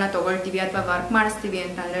ಬ್ಲೌಸ್ಗಳನ್ನ ತೊಗೊಳ್ತೀವಿ ಅಥವಾ ವರ್ಕ್ ಮಾಡಿಸ್ತೀವಿ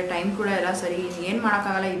ಅಂತಂದರೆ ಟೈಮ್ ಕೂಡ ಇಲ್ಲ. ಸರಿ ಏನು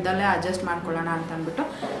ಮಾಡೋಕ್ಕಾಗಲ್ಲ, ಇದ್ದಲ್ಲೇ ಅಡ್ಜಸ್ಟ್ ಮಾಡ್ಕೊಳ್ಳೋಣ ಅಂತ ಅಂದ್ಬಿಟ್ಟು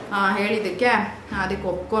ಹೇಳಿದ್ದಕ್ಕೆ ಅದಕ್ಕೆ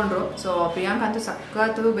ಒಪ್ಕೊಂಡ್ರು. ಸೊ ಪ್ರಿಯಾಂಕಾ ಅಂತೂ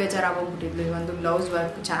ಸಖತ್ತು ಬೇಜಾರಾಗೋಗ್ಬಿಟ್ಟಿದ್ಲು ಈ ಒಂದು ಬ್ಲೌಸ್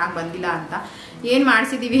ವರ್ಕ್ ಚೆನ್ನಾಗಿ ಬಂದಿಲ್ಲ ಅಂತ. ಏನು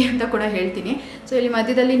ಮಾಡಿಸಿದ್ದೀವಿ ಅಂತ ಕೂಡ ಹೇಳ್ತೀನಿ. ಸೊ ಇಲ್ಲಿ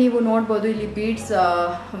ಮಧ್ಯದಲ್ಲಿ ನೀವು ನೋಡ್ಬೋದು, ಇಲ್ಲಿ ಬೀಡ್ಸ್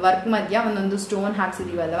ವರ್ಕ್ ಮಧ್ಯ ಒಂದೊಂದು ಸ್ಟೋನ್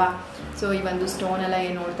ಹಾಕ್ಸಿದೀವಲ್ವಾ. ಸೊ ಈ ಒಂದು ಸ್ಟೋನ್ ಎಲ್ಲ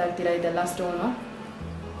ಏನು ನೋಡ್ತಾ ಇರ್ತೀರಾ, ಇದೆಲ್ಲ ಸ್ಟೋನು.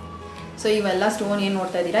 ಸೊ ಇವೆಲ್ಲ ಸ್ಟೋನ್ ಏನು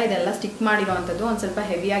ನೋಡ್ತಾ ಇದ್ದೀರಾ, ಇದೆಲ್ಲ ಸ್ಟಿಕ್ ಮಾಡಿರೋವಂಥದ್ದು, ಒಂದು ಸ್ವಲ್ಪ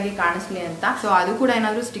ಹೆವಿಯಾಗಿ ಕಾಣಿಸ್ಲಿ ಅಂತ. ಸೊ ಅದು ಕೂಡ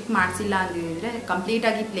ಏನಾದರೂ ಸ್ಟಿಕ್ ಮಾಡಿಸಿಲ್ಲ ಅಂದಿದ್ರೆ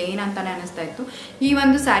ಕಂಪ್ಲೀಟಾಗಿ ಪ್ಲೇನ್ ಅಂತಲೇ ಅನ್ನಿಸ್ತಾ ಇತ್ತು. ಈ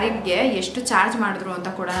ಒಂದು ಸ್ಯಾರಿಗೆ ಎಷ್ಟು ಚಾರ್ಜ್ ಮಾಡಿದ್ರು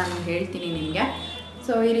ಅಂತ ಕೂಡ ನಾನು ಹೇಳ್ತೀನಿ ನಿಮಗೆ.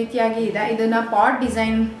 ಸೊ ಈ ರೀತಿಯಾಗಿ ಇದೆ. ಇದನ್ನು ಪಾಟ್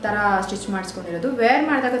ಡಿಸೈನ್ ಥರ ಸ್ಟಿಚ್ ಮಾಡಿಸ್ಕೊಂಡಿರೋದು. ವೇರ್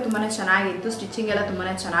ಮಾಡಿದಾಗ ತುಂಬಾ ಚೆನ್ನಾಗಿತ್ತು, ಸ್ಟಿಚಿಂಗ್ ಎಲ್ಲ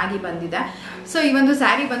ತುಂಬಾ ಚೆನ್ನಾಗಿ ಬಂದಿದೆ. ಸೊ ಈ ಒಂದು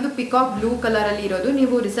ಸ್ಯಾರಿ ಬಂದು ಪಿಕಾಕ್ ಬ್ಲೂ ಕಲರಲ್ಲಿ ಇರೋದು.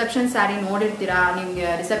 ನೀವು ರಿಸೆಪ್ಷನ್ ಸ್ಯಾರಿ ನೋಡಿರ್ತೀರಾ, ನಿಮಗೆ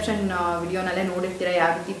ರಿಸೆಪ್ಷನ್ ವಿಡಿಯೋನಲ್ಲೇ ನೋಡಿರ್ತೀರಾ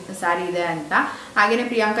ಯಾವ ರೀತಿ ಸ್ಯಾರಿ ಇದೆ ಅಂತ. ಹಾಗೆಯೇ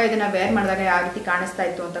ಪ್ರಿಯಾಂಕಾ ಇದನ್ನು ವೇರ್ ಮಾಡಿದಾಗ ಯಾವ ರೀತಿ ಕಾಣಿಸ್ತಾ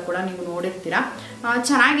ಇತ್ತು ಅಂತ ಕೂಡ ನೀವು ನೋಡಿರ್ತೀರಾ.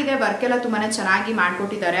 ಚೆನ್ನಾಗಿದೆ, ವರ್ಕ್ ಎಲ್ಲ ತುಂಬಾ ಚೆನ್ನಾಗಿ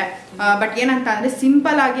ಮಾಡಿಕೊಟ್ಟಿದ್ದಾರೆ. ಬಟ್ ಏನಂತ ಅಂದರೆ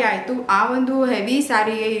ಸಿಂಪಲ್ ಆಗಿ ಆಯಿತು. ಆ ಒಂದು ಹೆವಿ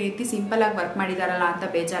ಸ್ಯಾರಿಗೆ ಈ ರೀತಿ ಸಿಂಪಲ್ ಆಗಿ ವರ್ಕ್ ಮಾಡಿದಾರಲ್ಲ ಅಂತ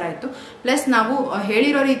ಬೇಜಾರಾಯಿತು. ಪ್ಲಸ್ ನಾವು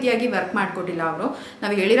ಹೇಳಿರೋ ರೀತಿಯಾಗಿ ವರ್ಕ್ ಮಾಡಿಕೊಟ್ಟಿಲ್ಲ ಅವರು.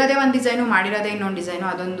 ನಾವು ಹೇಳಿರೋದೇ ಒಂದು ಡಿಸೈನು, ಮಾಡಿರೋದೇ ಇನ್ನೊಂದು ಡಿಸೈನು.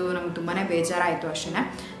 ಅದೊಂದು ನಮ್ಗೆ ತುಂಬಾ ಬೇಜಾರಾಯಿತು ಅಷ್ಟೇ.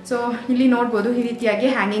 ಸೊ ಇಲ್ಲಿ ನೋಡ್ಬೋದು ಈ ರೀತಿಯಾಗಿ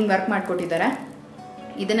ಹ್ಯಾಂಗಿಂಗ್ ವರ್ಕ್ ಮಾಡಿಕೊಟ್ಟಿದ್ದಾರೆ.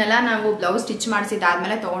 ಇದನ್ನೆಲ್ಲ ನಾವು ಬ್ಲೌಸ್ ಸ್ಟಿಚ್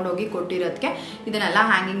ಮಾಡಿಸಿದಾದ್ಮೇಲೆ ತೊಗೊಂಡೋಗಿ ಕೊಟ್ಟಿರೋದಕ್ಕೆ ಇದನ್ನೆಲ್ಲ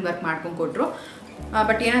ಹ್ಯಾಂಗಿಂಗ್ ವರ್ಕ್ ಮಾಡ್ಕೊಂಡು ಕೊಟ್ಟರು.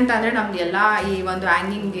 ಬಟ್ ಏನಂತ ಅಂದರೆ ನಮಗೆಲ್ಲ ಈ ಒಂದು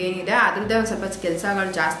ಹ್ಯಾಂಗಿಂಗ್ ಏನಿದೆ ಅದರದ್ದೇ ಒಂದು ಸ್ವಲ್ಪ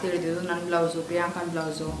ಕೆಲಸಗಳು ಜಾಸ್ತಿ ಹಿಡಿದಿದ್ದು. ನನ್ನ ಬ್ಲೌಸು, ಪ್ರಿಯಾಂಕನ್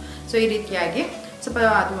ಬ್ಲೌಸು. ಸೊ ಈ ರೀತಿಯಾಗಿ ಸ್ವಲ್ಪ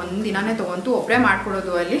ಅದು ಒಂದು ದಿನನೇ ತೊಗೊಂತು, ಒಬ್ಬರೇ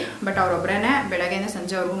ಮಾಡಿಕೊಡೋದು ಅಲ್ಲಿ. ಬಟ್ ಅವರೊಬ್ಬರೇ ಬೆಳಗ್ಗೆಯಿಂದ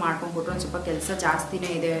ಸಂಜೆವರೆಗೂ ಮಾಡ್ಕೊಂಡು ಕೊಟ್ಟರು. ಒಂದು ಸ್ವಲ್ಪ ಕೆಲಸ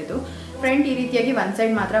ಜಾಸ್ತಿನೇ ಇದೆ ಇದು. ಫ್ರಂಟ್ ಈ ರೀತಿಯಾಗಿ ಒಂದು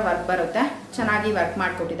ಸೈಡ್ ಮಾತ್ರ ವರ್ಕ್ ಬರುತ್ತೆ. ಚೆನ್ನಾಗಿ ವರ್ಕ್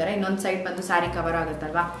ಮಾಡಿಕೊಟ್ಟಿದ್ದಾರೆ. ಇನ್ನೊಂದು ಸೈಡ್ ಬಂದು ಸ್ಯಾರಿ ಕವರ್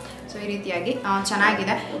ಆಗುತ್ತಲ್ವಾ, ಸೊ ಈ ರೀತಿಯಾಗಿ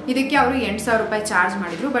ಚೆನ್ನಾಗಿದೆ. ಇದಕ್ಕೆ ಅವರು 8,000 ರೂಪಾಯಿ ಚಾರ್ಜ್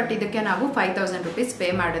ಮಾಡಿದ್ರು, ಬಟ್ ಇದಕ್ಕೆ ನಾವು 5,000 ರುಪೀಸ್ ಪೇ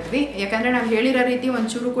ಮಾಡಿದ್ವಿ. ಯಾಕಂದರೆ ನಾವು ಹೇಳಿರೋ ರೀತಿ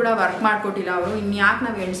ಒಂಚೂರು ಕೂಡ ವರ್ಕ್ ಮಾಡಿಕೊಟ್ಟಿಲ್ಲ ಅವರು. ಇನ್ಯಾಕೆ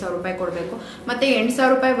ನಾವು 8,000 ರೂಪಾಯಿ ಕೊಡಬೇಕು, ಮತ್ತು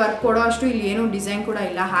 8,000 ರೂಪಾಯಿ ವರ್ಕ್ ಕೊಡೋ ಅಷ್ಟು ಇಲ್ಲಿ ಏನೂ ಡಿಸೈನ್ ಕೂಡ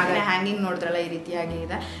ಇಲ್ಲ. ಹಾಗೆ ಹ್ಯಾಂಗಿಂಗ್ ನೋಡಿದ್ರಲ್ಲ ಈ ರೀತಿಯಾಗಿ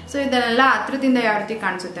ಇದೆ. ಸೊ ಇದನ್ನೆಲ್ಲ ಹತ್ರದಿಂದ ಯಾವ ರೀತಿ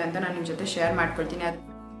ಕಾಣಿಸುತ್ತೆ ಅಂತ ನಾನು ನಿಮ್ಮ ಜೊತೆ ಶೇರ್ ಮಾಡ್ಕೊಳ್ತೀನಿ. ಅದು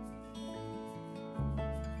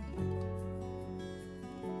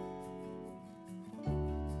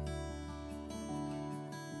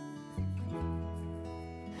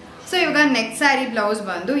ಸೊ ಇವಾಗ ನೆಕ್ಸ್ಟ್ ಸ್ಯಾರಿ ಬ್ಲೌಸ್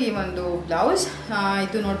ಬಂದು ಈ ಒಂದು ಬ್ಲೌಸ್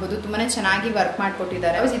ಇದು ನೋಡ್ಬೋದು, ತುಂಬಾನೇ ಚೆನ್ನಾಗಿ ವರ್ಕ್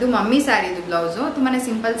ಮಾಡಿಕೊಟ್ಟಿದ್ದಾರೆ. ಇದು ಮಮ್ಮಿ ಸ್ಯಾರಿ, ಇದು ಬ್ಲೌಸು ತುಂಬಾನೇ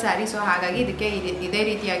ಸಿಂಪಲ್ ಸ್ಯಾರಿ. ಸೊ ಹಾಗಾಗಿ ಇದಕ್ಕೆ ಇದೇ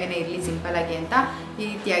ರೀತಿಯಾಗೇ ಇರಲಿ ಸಿಂಪಲ್ ಆಗಿ ಅಂತ ಈ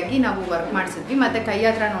ರೀತಿಯಾಗಿ ನಾವು ವರ್ಕ್ ಮಾಡಿಸಿದ್ವಿ. ಮತ್ತೆ ಕೈ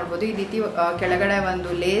ಹತ್ರ ನೋಡ್ಬೋದು ಈ ರೀತಿ ಕೆಳಗಡೆ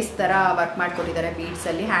ಒಂದು ಲೇಸ್ ತರ ವರ್ಕ್ ಮಾಡಿಕೊಟ್ಟಿದ್ದಾರೆ, ಬೀಡ್ಸ್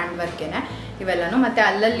ಅಲ್ಲಿ ಹ್ಯಾಂಡ್ ವರ್ಕೇನೆ ಇವೆಲ್ಲನೂ. ಮತ್ತೆ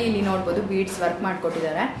ಅಲ್ಲಲ್ಲಿ ಇಲ್ಲಿ ನೋಡ್ಬೋದು ಬೀಡ್ಸ್ ವರ್ಕ್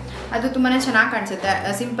ಮಾಡಿಕೊಟ್ಟಿದ್ದಾರೆ. ಅದು ತುಂಬಾನೇ ಚೆನ್ನಾಗಿ ಕಾಣಿಸುತ್ತೆ.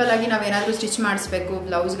 ಸಿಂಪಲ್ ಆಗಿ ನಾವೇನಾದ್ರೂ ಸ್ಟಿಚ್ ಮಾಡಿಸ್ಬೇಕು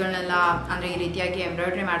ಬ್ಲೌಸ್ಗಳನ್ನೆಲ್ಲ, ಅಂದ್ರೆ ಈ ರೀತಿಯಾಗಿ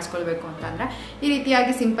ಎಂಬ್ರಾಯ್ಡ್ರಿ ಮಾಡಿಸ್ಕೊಳ್ಬೇಕು ಅಂತಂದ್ರೆ ಈ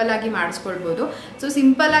ರೀತಿಯಾಗಿ ಸಿಂಪಲ್ ಆಗಿ ಮಾಡಿಸ್ಕೊಳ್ಬೋದು. ಸೊ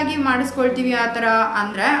ಸಿಂಪಲ್ ಆಗಿ ಮಾಡಿಸ್ಕೊಳ್ತೀವಿ ಆ ಥರ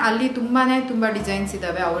ಅಂದರೆ ಅಲ್ಲಿ ತುಂಬ ಡಿಸೈನ್ಸ್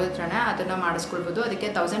ಇದ್ದಾವೆ ಅವ್ರ ಹತ್ರನೇ, ಅದನ್ನು ಮಾಡಿಸ್ಕೊಳ್ಬೋದು. ಅದಕ್ಕೆ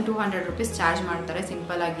 1,200 ರುಪೀಸ್ ಚಾರ್ಜ್ ಮಾಡ್ತಾರೆ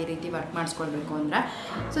ಸಿಂಪಲ್ ಆಗಿ ಈ ರೀತಿ ವರ್ಕ್ ಮಾಡಿಸ್ಕೊಳ್ಬೇಕು ಅಂದರೆ.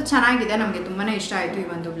 ಸೊ ಚೆನ್ನಾಗಿದೆ, ನಮಗೆ ತುಂಬಾ ಇಷ್ಟ ಆಯಿತು ಈ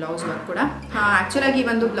ಒಂದು ಬ್ಲೌಸ್ ವರ್ಕ್ ಕೂಡ. ಆ್ಯಕ್ಚುಲಾಗಿ ಈ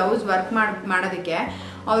ಒಂದು ಬ್ಲೌಸ್ ವರ್ಕ್ ಮಾಡೋದಕ್ಕೆ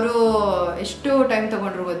ಅವರು ಎಷ್ಟು ಟೈಮ್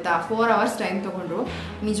ತೊಗೊಂಡ್ರು ಗೊತ್ತಾ? 4 ಅವರ್ಸ್ ಟೈಮ್ ತೊಗೊಂಡ್ರು.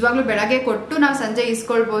 ನಿಜವಾಗ್ಲೂ ಬೆಳಗ್ಗೆ ಕೊಟ್ಟು ನಾವು ಸಂಜೆ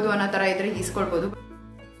ಇಸ್ಕೊಳ್ಬೋದು ಅನ್ನೋ ಥರ ಇದ್ರೆ ಇಸ್ಕೊಳ್ಬೋದು.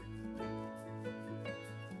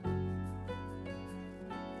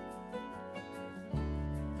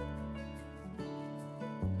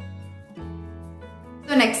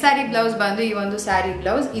 ನೆಕ್ಸ್ಟ್ ಸ್ಯಾರಿ ಬ್ಲೌಸ್ ಬಂದು ಈ ಒಂದು ಸ್ಯಾರಿ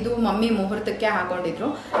ಬ್ಲೌಸ್ ಇದು ಮಮ್ಮಿ ಮುಹೂರ್ತಕ್ಕೆ ಹಾಕೊಂಡಿದ್ರು.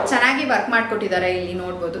 ಚೆನ್ನಾಗಿ ವರ್ಕ್ ಮಾಡ್ಕೊಟ್ಟಿದ್ದಾರೆ. ಇಲ್ಲಿ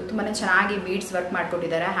ನೋಡ್ಬೋದು ತುಂಬಾನೇ ಚೆನ್ನಾಗಿ ಬೀಡ್ಸ್ ವರ್ಕ್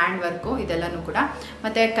ಮಾಡ್ಕೊಟ್ಟಿದ್ದಾರೆ, ಹ್ಯಾಂಡ್ ವರ್ಕು ಇದೆಲ್ಲನೂ ಕೂಡ.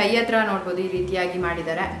 ಮತ್ತೆ ಕೈ ಹತ್ರ ನೋಡ್ಬೋದು ಈ ರೀತಿಯಾಗಿ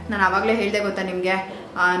ಮಾಡಿದ್ದಾರೆ. ನಾನು ಆವಾಗಲೇ ಹೇಳಿದೆ ಗೊತ್ತಾ ನಿಮಗೆ,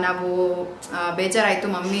 ನಾವು ಬೇಜಾರಾಯಿತು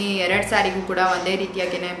ಮಮ್ಮಿ 2 ಸ್ಯಾರಿಗೂ ಕೂಡ ಒಂದೇ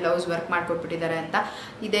ರೀತಿಯಾಗೇನೆ ಬ್ಲೌಸ್ ವರ್ಕ್ ಮಾಡ್ಕೊಟ್ಬಿಟ್ಟಿದ್ದಾರೆ ಅಂತ.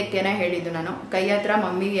 ಇದಕ್ಕೇನೆ ಹೇಳಿದ್ದು ನಾನು, ಕೈ ಹತ್ರ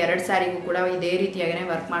ಮಮ್ಮಿ 2 ಸ್ಯಾರಿಗೂ ಕೂಡ ಇದೇ ರೀತಿಯಾಗೇನೆ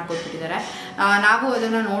ವರ್ಕ್ ಮಾಡ್ಕೊಟ್ಬಿಟ್ಟಿದ್ದಾರೆ. ನಾವು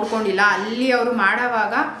ಅದನ್ನು ನೋಡ್ಕೊಂಡಿಲ್ಲ. ಅಲ್ಲಿ ಅವರು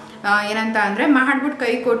ಮಾಡೋವಾಗ ಏನಂತ ಅಂದರೆ ಮಾಡ್ಬಿಟ್ಟು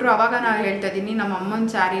ಕೈ ಕೊಟ್ಟರು. ಅವಾಗ ನಾನು ಹೇಳ್ತಾ ಇದ್ದೀನಿ ನಮ್ಮ ಅಮ್ಮನ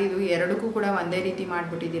ಸ್ಯಾರಿ ಇದು ಎರಡಕ್ಕೂ ಕೂಡ ಒಂದೇ ರೀತಿ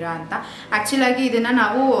ಮಾಡಿಬಿಟ್ಟಿದ್ದೀರಾ ಅಂತ. ಆ್ಯಕ್ಚುಲಾಗಿ ಇದನ್ನು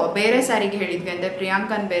ನಾವು ಬೇರೆ ಸ್ಯಾರಿಗೆ ಹೇಳಿದ್ವಿ, ಅಂದರೆ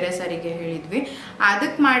ಪ್ರಿಯಾಂಕನ್ ಬೇರೆ ಸ್ಯಾರಿಗೆ ಹೇಳಿದ್ವಿ.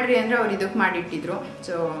 ಅದಕ್ಕೆ ಮಾಡಿರಿ ಅಂದರೆ ಅವ್ರು ಇದಕ್ಕೆ ಮಾಡಿಟ್ಟಿದ್ರು.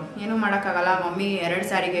 ಸೊ ಏನೂ ಮಾಡೋಕ್ಕಾಗಲ್ಲ. ಮಮ್ಮಿ 2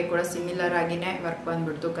 ಸ್ಯಾರಿಗೆ ಕೂಡ ಸಿಮಿಲರ್ ಆಗಿನೇ ವರ್ಕ್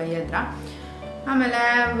ಬಂದ್ಬಿಡ್ತು ಕೈ ಹತ್ರ. ಆಮೇಲೆ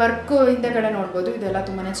ವರ್ಕ್ ಹಿಂದೆಗಡೆ ನೋಡ್ಬೋದು ಇದೆಲ್ಲ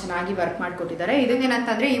ತುಂಬಾ ಚೆನ್ನಾಗಿ ವರ್ಕ್ ಮಾಡಿಕೊಟ್ಟಿದ್ದಾರೆ.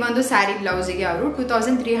 ಇದಕ್ಕೇನಂತಂದರೆ ಈ ಒಂದು ಸ್ಯಾರಿ ಬ್ಲೌಸಿಗೆ ಅವರು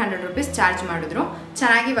 2,300 ರುಪೀಸ್ ಚಾರ್ಜ್ ಮಾಡಿದ್ರು.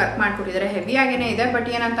 ಚೆನ್ನಾಗಿ ವರ್ಕ್ ಮಾಡಿಕೊಟ್ಟಿದ್ದಾರೆ, ಹೆವಿಯಾಗೇ ಇದೆ. ಬಟ್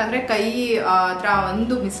ಏನಂತಂದರೆ ಕೈ ಹತ್ರ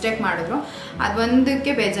ಒಂದು ಮಿಸ್ಟೇಕ್ ಮಾಡಿದ್ರು,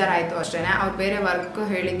 ಅದೊಂದಕ್ಕೆ ಬೇಜಾರಾಯಿತು ಅಷ್ಟೇ. ಅವ್ರು ಬೇರೆ ವರ್ಕ್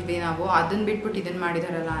ಹೇಳಿದ್ವಿ ನಾವು, ಅದನ್ನ ಬಿಟ್ಬಿಟ್ಟು ಇದನ್ನು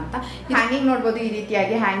ಮಾಡಿದಾರಲ್ಲ ಅಂತ. ಹ್ಯಾಂಗಿಂಗ್ ನೋಡ್ಬೋದು ಈ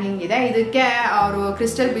ರೀತಿಯಾಗಿ ಹ್ಯಾಂಗಿಂಗ್ ಇದೆ. ಇದಕ್ಕೆ ಅವರು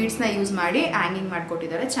ಕ್ರಿಸ್ಟಲ್ ಬೀಡ್ಸ್ನ ಯೂಸ್ ಮಾಡಿ ಹ್ಯಾಂಗಿಂಗ್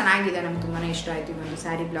ಮಾಡಿಕೊಟ್ಟಿದ್ದಾರೆ. ಚೆನ್ನಾಗಿದೆ, ನಮ್ಗೆ ತುಂಬಾ ಇಷ್ಟ ಆಯಿತು ಈ ಒಂದು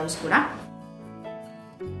ಸ್ಯಾರಿ ಬ್ಲೌಸ್ ಕೂಡ.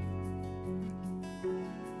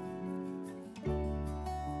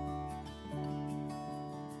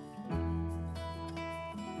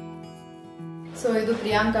 ಸೊ ಇದು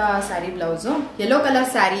Priyanka sari blouse, yellow colour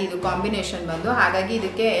sari ಇದು ಕಾಂಬಿನೇಷನ್ ಬಂದು. ಹಾಗಾಗಿ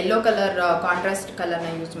ಇದಕ್ಕೆ ಯೆಲ್ಲೋ ಕಲರ್ ಕಾಂಟ್ರಾಸ್ಟ್ ಕಲರ್ನ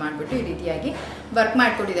ಯೂಸ್ ಮಾಡಿಬಿಟ್ಟು ಈ ರೀತಿಯಾಗಿ ವರ್ಕ್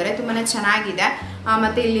ಮಾಡಿಕೊಟ್ಟಿದ್ದಾರೆ. ತುಂಬಾ ಚೆನ್ನಾಗಿದೆ.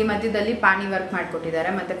 ಮತ್ತು ಇಲ್ಲಿ ಮಧ್ಯದಲ್ಲಿ ಪಾನಿ ವರ್ಕ್ ಮಾಡಿಕೊಟ್ಟಿದ್ದಾರೆ,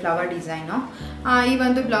 ಮತ್ತು ಫ್ಲವರ್ ಡಿಸೈನು. ಈ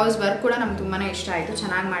ಒಂದು ಬ್ಲೌಸ್ ವರ್ಕ್ ಕೂಡ ನಮ್ಗೆ ತುಂಬಾ ಇಷ್ಟ ಆಯಿತು,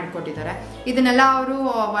 ಚೆನ್ನಾಗಿ ಮಾಡಿಕೊಟ್ಟಿದ್ದಾರೆ. ಇದನ್ನೆಲ್ಲ ಅವರು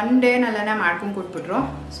 1 ಡೇನಲ್ಲೇ ಮಾಡ್ಕೊಂಡು ಕೊಟ್ಬಿಟ್ರು.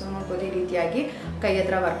 ಸೊ ನೋಡ್ಬೋದು ಈ ರೀತಿಯಾಗಿ ಕೈ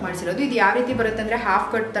ಹತ್ರ ವರ್ಕ್ ಮಾಡಿಸಿರೋದು. ಇದು ಯಾವ ರೀತಿ ಬರುತ್ತೆ ಅಂದರೆ ಹಾಫ್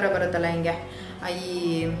ಕಟ್ ಥರ ಬರುತ್ತಲ್ಲ, ಹಿಂಗೆ ಈ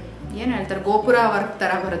ಏನು ಹೇಳ್ತಾರೆ ಗೋಪುರ ವರ್ಕ್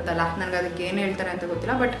ಥರ ಬರುತ್ತಲ್ಲ, ನನಗೆ ಅದಕ್ಕೆ ಏನು ಹೇಳ್ತಾರೆ ಅಂತ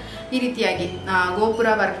ಗೊತ್ತಿಲ್ಲ. ಬಟ್ ಈ ರೀತಿಯಾಗಿ ಗೋಪುರ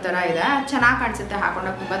ವರ್ಕ್ ಥರ ಇದೆ, ಚೆನ್ನಾಗಿ ಕಾಣಿಸುತ್ತೆ.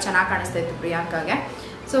 ಹಾಕೊಂಡಾಗ ತುಂಬ ಚೆನ್ನಾಗಿ ಕಾಣಿಸ್ತಾ ಇತ್ತು ಪ್ರಿಯಾಂಕಾಗೆ.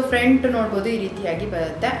 ಸೊ ಫ್ರಂಟ್ ನೋಡ್ಬೋದು ಈ ರೀತಿಯಾಗಿ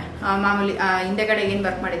ಬರುತ್ತೆ. ಮಾಮೂಲಿ ಹಿಂದೆಗಡೆ ಏನು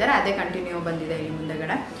ವರ್ಕ್ ಮಾಡಿದ್ದಾರೆ ಅದೇ ಕಂಟಿನ್ಯೂ ಬಂದಿದೆ ಇಲ್ಲಿ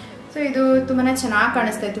ಮುಂದೆಗಡೆ. ಸೊ ಇದು ತುಂಬಾ ಚೆನ್ನಾಗಿ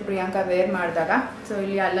ಕಾಣಿಸ್ತಾ ಇತ್ತು ಪ್ರಿಯಾಂಕಾ ವೇರ್ ಮಾಡಿದಾಗ. ಸೊ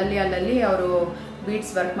ಇಲ್ಲಿ ಅಲ್ಲಲ್ಲಿ ಅವರು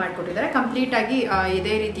ಬೀಡ್ಸ್ ವರ್ಕ್ ಮಾಡಿಕೊಟ್ಟಿದ್ದಾರೆ. ಕಂಪ್ಲೀಟಾಗಿ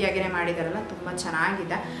ಇದೇ ರೀತಿಯಾಗಿಯೇ ಮಾಡಿದಾರಲ್ಲ, ತುಂಬ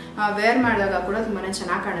ಚೆನ್ನಾಗಿದೆ. ವೇರ್ ಮಾಡಿದಾಗ ಕೂಡ ತುಂಬಾ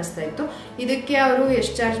ಚೆನ್ನಾಗಿ ಕಾಣಿಸ್ತಾ ಇತ್ತು. ಇದಕ್ಕೆ ಅವರು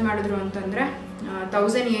ಎಷ್ಟು ಚಾರ್ಜ್ ಮಾಡಿದ್ರು ಅಂತಂದರೆ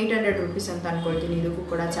 1,800 ರುಪೀಸ್ ಅಂತ ಅಂದ್ಕೊಳ್ತೀನಿ. ಇದಕ್ಕೂ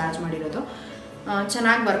ಕೂಡ ಚಾರ್ಜ್ ಮಾಡಿರೋದು.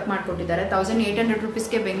 ಚೆನ್ನಾಗಿ ವರ್ಕ್ ಮಾಡಿಕೊಟ್ಟಿದ್ದಾರೆ. 1,800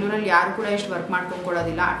 ರುಪೀಸ್ಗೆ ಬೆಂಗಳೂರಲ್ಲಿ ಯಾರು ಕೂಡ ಎಷ್ಟು ವರ್ಕ್ ಮಾಡ್ಕೊಂಡು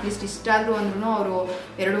ಕೊಡೋದಿಲ್ಲ. ಅಟ್ಲೀಸ್ಟ್ ಇಷ್ಟಾದರೂ ಅಂದ್ರೂ ಅವರು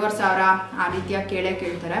 2,500 ಆ ರೀತಿಯಾಗಿ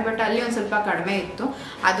ಕೇಳ್ತಾರೆ. ಬಟ್ ಅಲ್ಲಿ ಒಂದು ಸ್ವಲ್ಪ ಕಡಿಮೆ ಇತ್ತು.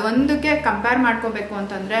 ಅದೊಂದಕ್ಕೆ ಕಂಪೇರ್ ಮಾಡ್ಕೋಬೇಕು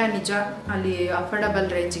ಅಂತಂದರೆ ನಿಜ ಅಲ್ಲಿ ಅಫೋರ್ಡಬಲ್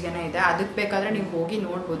ರೇಂಜ್ಗೆ ಇದೆ. ಅದಕ್ಕೆ ಬೇಕಾದರೆ ನೀವು ಹೋಗಿ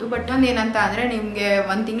ನೋಡ್ಬೋದು. ಬಟ್ ಒಂದು ಏನಂತ ಅಂದರೆ ನಿಮಗೆ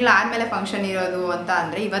 1 ತಿಂಗಳು ಆದಮೇಲೆ ಫಂಕ್ಷನ್ ಇರೋದು ಅಂತ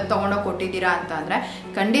ಅಂದರೆ ಇವತ್ತು ತೊಗೊಂಡೋಗಿ ಕೊಟ್ಟಿದ್ದೀರಾ ಅಂತ ಅಂದರೆ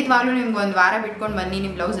ಖಂಡಿತವಾಗ್ಲೂ ನಿಮ್ಗೆ 1 ವಾರ ಬಿಟ್ಕೊಂಡು ಬನ್ನಿ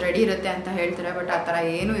ನಿಮ್ಮ ಬ್ಲೌಸ್ ರೆಡಿ ಇರುತ್ತೆ ಅಂತ ಹೇಳ್ತಾರೆ. ಬಟ್ ಆ ಥರ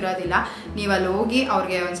ಏನೂ ಇರೋದಿಲ್ಲ. ನೀವು ಅಲ್ಲಿ ಹೋಗಿ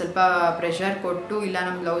ಅವ್ರಿಗೆ ಒಂದು ಸ್ವಲ್ಪ ಪ್ರೆಷರ್ ಕೊಟ್ಟು ಇಲ್ಲ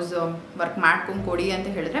ನಮ್ಮ ಬ್ಲೌಸ್ ವರ್ಕ್ ಮಾಡ್ಕೊಂಡು ಕೊಡಿ ಅಂತ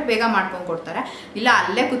ಹೇಳಿದ್ರೆ ಬೇಗ ಮಾಡ್ಕೊಂಡು ಕೊಡ್ತಾರೆ. ಇಲ್ಲ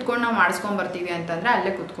ಅಲ್ಲೇ ಕುತ್ಕೊಂಡು ನಾವು ಮಾಡಿಸ್ಕೊಂಡು ಬರ್ತೀವಿ ಅಂತಂದರೆ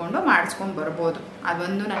ಅಲ್ಲೇ ಕುತ್ಕೊಂಡು ಮಾಡಿಸ್ಕೊಂಡು ಬರ್ಬೋದು.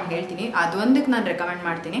 ಅದೊಂದು ನಾನು ಹೇಳ್ತೀನಿ, ಅದೊಂದಕ್ಕೆ ನಾನು ರೆಕಮೆಂಡ್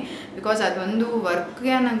ಮಾಡ್ತೀನಿ. ಬಿಕಾಸ್ ಅದೊಂದು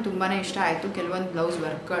ವರ್ಕ್ಗೆ ನಂಗೆ ತುಂಬಾ ಇಷ್ಟ ಆಯಿತು, ಕೆಲವೊಂದು ಬ್ಲೌಸ್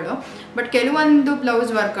ವರ್ಕ್ಗಳು. ಬಟ್ ಕೆಲವೊಂದು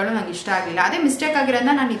ಬ್ಲೌಸ್ ವರ್ಕ್ಗಳು ನಂಗೆ ಇಷ್ಟ ಆಗಲಿಲ್ಲ. ಅದೇ ಮಿಸ್ಟೇಕ್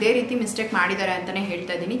ಆಗಿರೋದನ್ನ ನಾನು ಇದೇ ರೀತಿ ಮಿಸ್ಟೇಕ್ ಮಾಡಿದ್ದಾರೆ ಅಂತಲೇ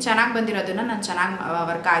ಹೇಳ್ತಾ ಇದ್ದೀನಿ. ಚೆನ್ನಾಗಿ ಬಂದಿರೋದನ್ನ ನಾನು ಚೆನ್ನಾಗಿ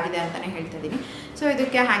ವರ್ಕ್ ಆಗಿದೆ ಅಂತಲೇ ಹೇಳ್ತಾ ಇದ್ದೀನಿ. ಸೊ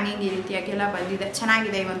ಇದಕ್ಕೆ ಹ್ಯಾಂಗಿಂಗ್ ಈ ರೀತಿಯಾಗಿ ಎಲ್ಲ ಬಂದಿದೆ,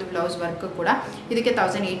 ಚೆನ್ನಾಗಿದೆ ಈ ಒಂದು ಬ್ಲೌಸ್ ವರ್ಕ್ ಕೂಡ. ಇದಕ್ಕೆ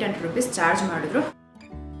 1800 ರೂಪೀಸ್ ಚಾರ್ಜ್ ಮಾಡಿದ್ರು.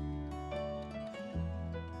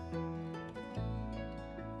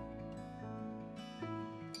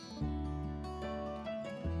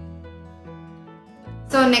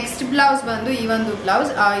 ಸೊ ನೆಕ್ಸ್ಟ್ ಬ್ಲೌಸ್ ಬಂದು ಈ ಒಂದು ಬ್ಲೌಸ್,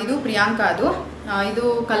 ಇದು ಪ್ರಿಯಾಂಕಾ. ಇದು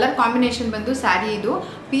ಕಲರ್ ಕಾಂಬಿನೇಷನ್ ಬಂದು ಸ್ಯಾರಿ ಇದು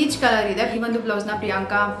ಪೀಚ್ ಕಲರ್ ಇದೆ. ಈ ಒಂದು ಬ್ಲೌಸ್ನ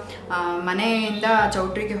ಪ್ರಿಯಾಂಕಾ ಮನೆಯಿಂದ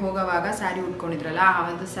ಚೌಟ್ರಿಗೆ ಹೋಗೋವಾಗ ಸ್ಯಾರಿ ಉಟ್ಕೊಂಡಿದ್ರಲ್ಲ, ಆ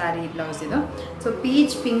ಒಂದು ಸ್ಯಾರಿ ಬ್ಲೌಸ್ ಇದು. ಸೊ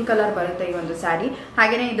ಪೀಚ್ ಪಿಂಕ್ ಕಲರ್ ಬರುತ್ತೆ ಈ ಒಂದು ಸ್ಯಾರಿ.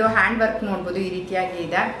 ಹಾಗೆಯೇ ಇದು ಹ್ಯಾಂಡ್ ವರ್ಕ್ ನೋಡ್ಬೋದು, ಈ ರೀತಿಯಾಗಿ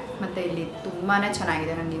ಇದೆ. ಮತ್ತು ಇಲ್ಲಿ ತುಂಬಾ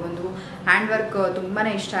ಚೆನ್ನಾಗಿದೆ. ನನಗೆ ಈ ಒಂದು ಹ್ಯಾಂಡ್ ವರ್ಕ್ ತುಂಬಾ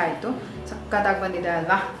ಇಷ್ಟ ಆಯಿತು, ಸಖತ್ತಾಗಿ ಬಂದಿದೆ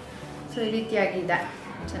ಅಲ್ವಾ. ಸೊ ಈ ರೀತಿಯಾಗಿದೆ,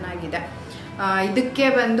 ಚೆನ್ನಾಗಿದೆ. ಇದಕ್ಕೆ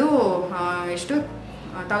ಬಂದು ಎಷ್ಟು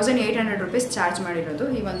 1800 ರೂಪೀಸ್ ಚಾರ್ಜ್ ಮಾಡಿರೋದು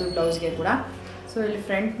ಈ ಒಂದು ಬ್ಲೌಸ್ಗೆ ಕೂಡ. ಸೊ ಇಲ್ಲಿ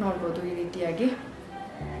ಫ್ರಂಟ್ ನೋಡ್ಬೋದು, ಈ ರೀತಿಯಾಗಿ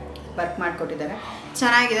ವರ್ಕ್ ಮಾಡಿಕೊಟ್ಟಿದ್ದಾರೆ,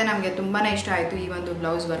 ಚೆನ್ನಾಗಿದೆ. ನಮಗೆ ತುಂಬಾ ಇಷ್ಟ ಆಯಿತು ಈ ಒಂದು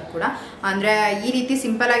ಬ್ಲೌಸ್ ವರ್ಕ್ ಕೂಡ. ಅಂದರೆ ಈ ರೀತಿ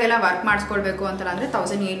ಸಿಂಪಲಾಗೆಲ್ಲ ವರ್ಕ್ ಮಾಡಿಸ್ಕೊಳ್ಬೇಕು ಅಂತಲ್ಲ ಅಂದರೆ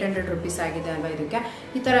 1800 ರೂಪೀಸ್ ಆಗಿದೆ ಅಲ್ವಾ. ಇದಕ್ಕೆ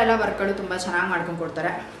ಈ ಥರ ಎಲ್ಲ ವರ್ಕ್ಗಳು ತುಂಬ ಚೆನ್ನಾಗಿ ಮಾಡ್ಕೊಂಡು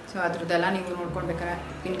ಕೊಡ್ತಾರೆ. ಸೊ ಅದ್ರದ್ದೆಲ್ಲ ನೀವು ನೋಡ್ಕೊಳ್ಬೇಕಾದ್ರೆ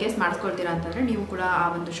ಇನ್ ಕೇಸ್ ಮಾಡಿಸ್ಕೊಳ್ತೀರಾ ಅಂತಂದರೆ ನೀವು ಕೂಡ ಆ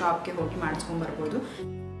ಒಂದು ಶಾಪ್ಗೆ ಹೋಗಿ ಮಾಡಿಸ್ಕೊಂಬರ್ಬೋದು.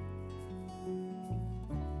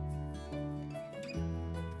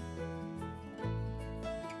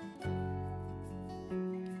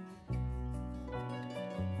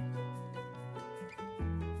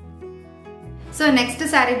 ಸೊ ನೆಕ್ಸ್ಟ್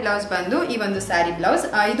ಸ್ಯಾರಿ ಬ್ಲೌಸ್ ಬಂದು ಈ ಒಂದು ಸ್ಯಾರಿ ಬ್ಲೌಸ್,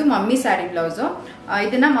 ಇದು ಮಮ್ಮಿ ಸ್ಯಾರಿ ಬ್ಲೌಸು.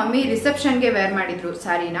 ಇದನ್ನ ಮಮ್ಮಿ ರಿಸೆಪ್ಷನ್ಗೆ ವೇರ್ ಮಾಡಿದ್ರು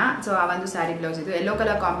ಸ್ಯಾರಿನ. ಸೊ ಆ ಒಂದು ಸ್ಯಾರಿ ಬ್ಲೌಸ್ ಇದು ಯೆಲ್ಲೋ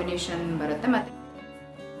ಕಲರ್ ಕಾಂಬಿನೇಷನ್ ಬರುತ್ತೆ. ಮತ್ತೆ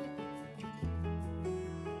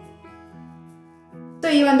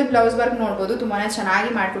ಸೊ ಈ ಒಂದು ಬ್ಲೌಸ್ ವರ್ಕ್ ನೋಡ್ಬೋದು, ತುಂಬಾನೇ ಚೆನ್ನಾಗಿ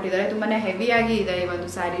ಮಾಡ್ಕೊಟ್ಟಿದ್ದಾರೆ, ತುಂಬಾನೇ ಹೆವಿಯಾಗಿ ಇದೆ ಈ ಒಂದು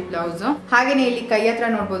ಸ್ಯಾರಿ ಬ್ಲೌಸ್. ಹಾಗೇನೆ ಇಲ್ಲಿ ಕೈ ಹತ್ರ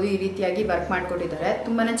ನೋಡ್ಬೋದು, ಈ ರೀತಿಯಾಗಿ ವರ್ಕ್ ಮಾಡ್ಕೊಟ್ಟಿದ್ದಾರೆ.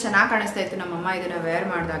 ತುಂಬಾನೇ ಚೆನ್ನಾಗಿ ಕಾಣಿಸ್ತಾ ಇತ್ತು ನಮ್ಮಮ್ಮ ಇದನ್ನ ವೇರ್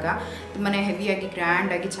ಮಾಡಿದಾಗ, ತುಂಬಾನೇ ಹೆವಿಯಾಗಿ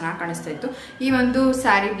ಗ್ರ್ಯಾಂಡ್ ಆಗಿ ಚೆನ್ನಾಗಿ ಕಾಣಿಸ್ತಾ ಇತ್ತು. ಈ ಒಂದು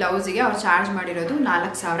ಸ್ಯಾರಿ ಬ್ಲೌಸಿಗೆ ಅವ್ರು ಚಾರ್ಜ್ ಮಾಡಿರೋದು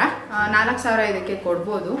 4000 ಇದಕ್ಕೆ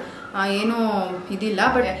ಕೊಡ್ಬೋದು, ಏನೂ ಇದಿಲ್ಲ.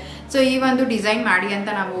 ಬಟ್ ಸೊ ಈ ಒಂದು ಡಿಸೈನ್ ಮಾಡಿ ಅಂತ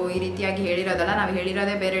ನಾವು ಈ ರೀತಿಯಾಗಿ ಹೇಳಿರೋದಲ್ಲ, ನಾವು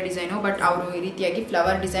ಹೇಳಿರೋದೇ ಬೇರೆ ಡಿಸೈನು. ಬಟ್ ಅವರು ಈ ರೀತಿಯಾಗಿ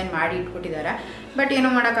ಫ್ಲವರ್ ಡಿಸೈನ್ ಮಾಡಿ ಇಟ್ಕೊಟ್ಟಿದ್ದಾರೆ. ಬಟ್ ಏನೂ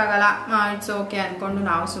ಮಾಡೋಕ್ಕಾಗಲ್ಲ, ಇಟ್ಸ್ ಓಕೆ ಅಂದ್ಕೊಂಡು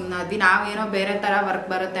ನಾವು ಸುಮ್ಮನಾದ್ವಿ. ನಾವೇನೋ ಬೇರೆ ಥರ ವರ್ಕ್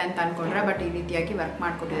ಬರುತ್ತೆ ಅಂತ ಅಂದ್ಕೊಂಡ್ರೆ, ಬಟ್ ಈ ರೀತಿಯಾಗಿ ವರ್ಕ್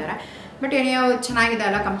ಮಾಡಿಕೊಟ್ಟಿದ್ದಾರೆ. ಬಟ್ ಏನೋ ಚೆನ್ನಾಗಿದೆ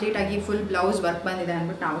ಅಲ್ಲ, ಕಂಪ್ಲೀಟಾಗಿ ಫುಲ್ ಬ್ಲೌಸ್ ವರ್ಕ್ ಬಂದಿದೆ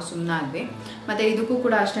ಅಂದ್ಬಿಟ್ಟು ನಾವು ಸುಮ್ಮನಾದ್ವಿ. ಮತ್ತು ಇದಕ್ಕೂ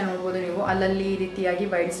ಕೂಡ ಅಷ್ಟೇ ನೋಡ್ಬೋದು ನೀವು, ಅಲ್ಲಲ್ಲಿ ಈ ರೀತಿಯಾಗಿ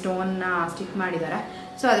ವೈಟ್ ಸ್ಟೋನ್ನ ಸ್ಟಿಕ್ ಮಾಡಿದ್ದಾರೆ.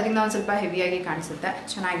 ಸೊ ಅದರಿಂದ ಒಂದು ಸ್ವಲ್ಪ ಹೆವಿಯಾಗಿ ಕಾಣಿಸುತ್ತೆ,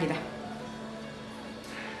 ಚೆನ್ನಾಗಿದೆ.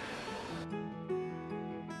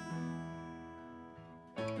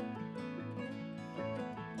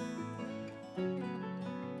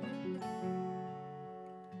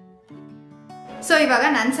 ಸೊ ಇವಾಗ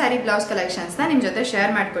ನನ್ನ ಸ್ಯಾರಿ ಬ್ಲೌಸ್ ಕಲೆಕ್ಷನ್ಸ್ನ ನಿಮ್ಮ ಜೊತೆ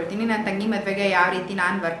ಶೇರ್ ಮಾಡ್ಕೊಳ್ತೀನಿ. ನನ್ನ ತಂಗಿ ಮದುವೆಗೆ ಯಾವ ರೀತಿ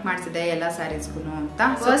ನಾನು ವರ್ಕ್ ಮಾಡಿಸಿದೆ ಎಲ್ಲ ಸ್ಯಾರೀಸ್ಗೂ ಅಂತ.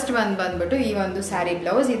 ಫಸ್ಟ್ ಬಂದ್ಬಿಟ್ಟು ಈ ಒಂದು ಸ್ಯಾರಿ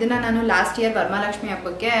ಬ್ಲೌಸ್, ಇದನ್ನ ನಾನು ಲಾಸ್ಟ್ ಇಯರ್ ವರಮಹಾಲಕ್ಷ್ಮಿ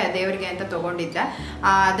ಹಬ್ಬಕ್ಕೆ ದೇವರಿಗೆ ಅಂತ ತಗೊಂಡಿದ್ದೆ.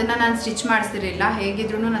 ಅದನ್ನ ನಾನು ಸ್ಟಿಚ್ ಮಾಡಿಸಿರಲಿಲ್ಲ,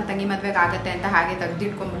 ಹೇಗಿದ್ರು ನನ್ನ ತಂಗಿ ಮದುವೆಗೆ ಆಗುತ್ತೆ ಅಂತ ಹಾಗೆ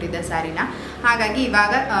ತೆಗೆದಿಟ್ಕೊಂಡ್ಬಿಟ್ಟಿದ್ದೆ ಸ್ಯಾರಿನ. ಹಾಗಾಗಿ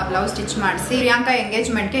ಇವಾಗ ಬ್ಲೌಸ್ ಸ್ಟಿಚ್ ಮಾಡಿಸಿ ಪ್ರಿಯಾಂಕಾ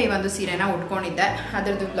ಎಂಗೇಜ್ಮೆಂಟ್ಗೆ ಈ ಒಂದು ಸೀರೆನ ಉಟ್ಕೊಂಡಿದ್ದೆ.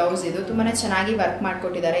 ಅದರದ್ದು ಬ್ಲೌಸ್ ಇದು ತುಂಬಾ ಚೆನ್ನಾಗಿ ವರ್ಕ್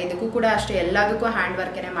ಮಾಡಿಕೊಟ್ಟಿದ್ದಾರೆ. ಇದಕ್ಕೂ ಕೂಡ ಅಷ್ಟೇ ಎಲ್ಲದಕ್ಕೂ ಹ್ಯಾಂಡ್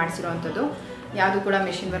ವರ್ಕೇನೆ ಮಾಡಿಸಿರುವಂಥದ್ದು, ಯಾವುದು ಕೂಡ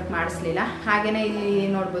ಮೆಷಿನ್ ವರ್ಕ್ ಮಾಡಿಸ್ಲಿಲ್ಲ. ಹಾಗೇನೆ ಇಲ್ಲಿ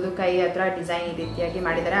ನೋಡ್ಬೋದು ಕೈ ಹತ್ರ ಡಿಸೈನ್ ಈ ರೀತಿಯಾಗಿ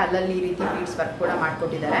ಮಾಡಿದ್ದಾರೆ, ಅಲ್ಲಲ್ಲಿ ಈ ರೀತಿ ಬೀಡ್ಸ್ ವರ್ಕ್ ಕೂಡ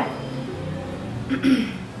ಮಾಡಿಕೊಟ್ಟಿದ್ದಾರೆ.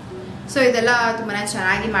 ಸೊ ಇದೆಲ್ಲ ತುಂಬಾ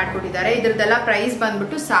ಚೆನ್ನಾಗಿ ಮಾಡಿಕೊಟ್ಟಿದ್ದಾರೆ. ಇದ್ರದ್ದೆಲ್ಲ ಪ್ರೈಸ್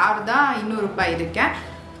ಬಂದ್ಬಿಟ್ಟು 1200 ರೂಪಾಯಿ ಇದಕ್ಕೆ.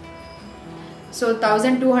 ಸೊ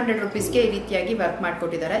 1200 ರೂಪೀಸ್ಗೆ ಈ ರೀತಿಯಾಗಿ ವರ್ಕ್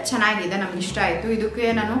ಮಾಡಿಕೊಟ್ಟಿದ್ದಾರೆ, ಚೆನ್ನಾಗಿದೆ, ನಮ್ಗೆ ಇಷ್ಟ ಆಯಿತು.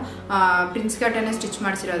 ಇದಕ್ಕೆ ನಾನು ಪ್ರಿನ್ಸ್ ಕಟ್ಟನ್ನು ಸ್ಟಿಚ್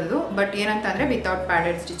ಮಾಡಿಸಿರೋದು, ಬಟ್ ಏನಂತಂದರೆ ವಿತೌಟ್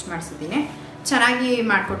ಪ್ಯಾಡೆಡ್ ಸ್ಟಿಚ್ ಮಾಡಿಸಿದ್ದೀನಿ. ಚೆನ್ನಾಗಿ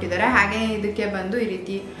ಮಾಡಿಕೊಟ್ಟಿದ್ದಾರೆ. ಹಾಗೆ ಇದಕ್ಕೆ ಬಂದು ಈ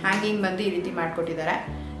ರೀತಿ ಹ್ಯಾಂಗಿಂಗ್ ಬಂದು ಈ ರೀತಿ ಮಾಡಿಕೊಟ್ಟಿದ್ದಾರೆ,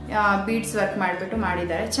 ಬೀಡ್ಸ್ ವರ್ಕ್ ಮಾಡಿಬಿಟ್ಟು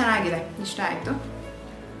ಮಾಡಿದ್ದಾರೆ, ಚೆನ್ನಾಗಿದೆ, ಇಷ್ಟ ಆಯಿತು.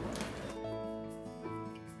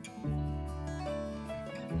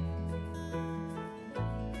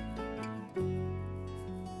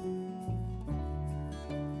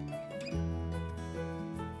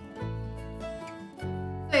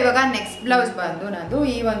 ಇವಾಗ ನೆಕ್ಸ್ಟ್ ಬ್ಲೌಸ್ ಬಂದು ನಂದು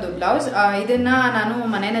ಈ ಒಂದು ಬ್ಲೌಸ್, ಇದನ್ನ ನಾನು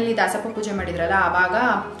ಮನೆಯಲ್ಲಿ ದಾಸಪ್ಪ ಪೂಜೆ ಮಾಡಿದ್ರಲ್ಲ ಆವಾಗ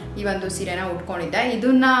ಈ ಒಂದು ಸೀರೆನ ಉಟ್ಕೊಂಡಿದ್ದೆ.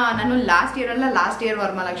 ಇದನ್ನ ನಾನು ಲಾಸ್ಟ್ ಇಯರ್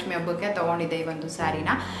ವರಮಹಾಲಕ್ಷ್ಮಿ ಹಬ್ಬಕ್ಕೆ ತಗೊಂಡಿದ್ದೆ ಈ ಒಂದು ಸ್ಯಾರಿನ.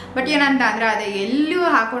 ಬಟ್ ಏನಂತ ಅಂದ್ರೆ ಅದೇ ಎಲ್ಲೂ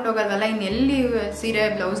ಹಾಕೊಂಡು ಹೋಗೋದಲ್ಲ, ಇನ್ನೆಲ್ಲಿ ಸೀರೆ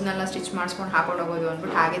ಬ್ಲೌಸ್ನೆಲ್ಲ ಸ್ಟಿಚ್ ಮಾಡಿಸ್ಕೊಂಡು ಹಾಕೊಂಡು ಹೋಗೋದು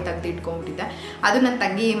ಅಂದ್ಬಿಟ್ಟು ಹಾಗೆ ತೆಗೆದು ಇಟ್ಕೊಂಡ್ಬಿಟ್ಟಿದ್ದೆ. ಅದು ನನ್ನ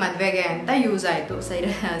ತಂಗಿ ಮದುವೆಗೆ ಅಂತ ಯೂಸ್ ಆಯಿತು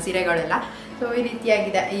ಸೀರೆಗಳೆಲ್ಲ. ಸೊ ಈ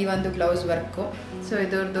ರೀತಿಯಾಗಿದೆ ಈ ಒಂದು ಬ್ಲೌಸ್ ವರ್ಕು. ಸೊ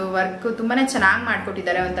ಇದ್ರದ್ದು ವರ್ಕ್ ತುಂಬಾನೇ ಚೆನ್ನಾಗಿ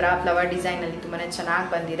ಮಾಡ್ಕೊಟ್ಟಿದ್ದಾರೆ, ಒಂಥರ ಫ್ಲವರ್ ಡಿಸೈನ್ ಅಲ್ಲಿ ತುಂಬಾನೇ ಚೆನ್ನಾಗಿ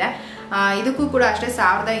ಬಂದಿದೆ. ಇದಕ್ಕೂ ಕೂಡ ಅಷ್ಟೇ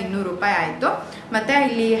 1200 ರೂಪಾಯಿ ಆಯಿತು. ಮತ್ತೆ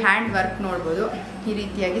ಇಲ್ಲಿ ಹ್ಯಾಂಡ್ ವರ್ಕ್ ನೋಡ್ಬೋದು, ಈ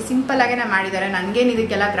ರೀತಿಯಾಗಿ ಸಿಂಪಲ್ ಆಗೇನೆ ಮಾಡಿದ್ದಾರೆ. ನನಗೇನು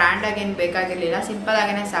ಇದಕ್ಕೆಲ್ಲ ಗ್ರ್ಯಾಂಡ್ ಆಗೇನು ಬೇಕಾಗಿರಲಿಲ್ಲ, ಸಿಂಪಲ್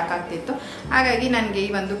ಆಗೇನೆ ಸಾಕಾಗ್ತಿತ್ತು. ಹಾಗಾಗಿ ನನಗೆ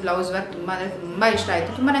ಈ ಒಂದು ಬ್ಲೌಸ್ ವರ್ಕ್ ತುಂಬ ಅಂದರೆ ತುಂಬ ಇಷ್ಟ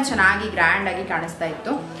ಆಯಿತು. ತುಂಬಾನೇ ಚೆನ್ನಾಗಿ ಗ್ರ್ಯಾಂಡ್ ಆಗಿ ಕಾಣಿಸ್ತಾ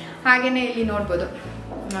ಇತ್ತು. ಹಾಗೇನೆ ಇಲ್ಲಿ ನೋಡ್ಬೋದು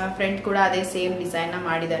ಫ್ರಂಟ್ ಕೂಡ ಅದೇ ಸೇಮ್ ಡಿಸೈನ್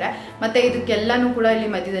ಮಾಡಿದ್ದಾರೆ. ಮತ್ತೆ ಇದಕ್ಕೆಲ್ಲನೂ ಕೂಡ ಇಲ್ಲಿ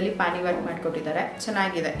ಮಧ್ಯದಲ್ಲಿ ಪಾನಿ ವರ್ಕ್ ಮಾಡಿಕೊಟ್ಟಿದ್ದಾರೆ.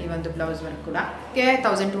 ಚೆನ್ನಾಗಿದೆ ಈ ಒಂದು ಬ್ಲೌಸ್ ವರ್ಕ್ ಕೂಡ.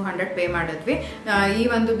 1200 ಪೇ ಮಾಡಿದ್ವಿ. ಈ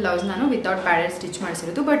ಒಂದು ಬ್ಲೌಸ್ ನಾನು without padded stitch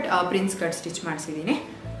ಮಾಡಿಸಿರೋದು, but prince cut stitch ಮಾಡಿಸಿದ್ದೀನಿ.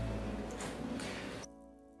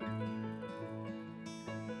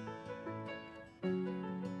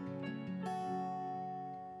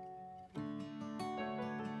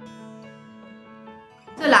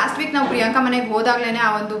 So last week ನಾವು ಪ್ರಿಯಾಂಕಾ ಮನೆಗೆ ಹೋದಾಗ್ಲೇನೆ ಆ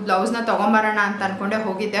ಒಂದು ಬ್ಲೌಸ್ನ ತಗೊಂಬರೋಣ ಅಂತ ಅನ್ಕೊಂಡೆ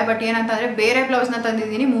ಹೋಗಿದ್ದೆ. ಬಟ್ ಏನಂತಂದ್ರೆ ಬೇರೆ ಬ್ಲೌಸ್ನ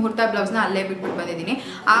ತಂದಿದ್ದೀನಿ, ಮುಹೂರ್ತ ಬ್ಲೌಸ್ನ ಅಲ್ಲೇ ಬಿಟ್ಬಿಟ್ಟು ಬಂದಿದ್ದೀನಿ.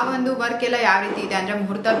 ಆ ಒಂದು ವರ್ಕ್ ಎಲ್ಲ ಯಾವ ರೀತಿ ಇದೆ ಅಂದ್ರೆ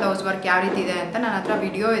ಮುಹೂರ್ತ ಬ್ಲೌಸ್ ವರ್ಕ್ ಯಾವ ರೀತಿ ಇದೆ ಅಂತ ನನ್ನ ಹತ್ರ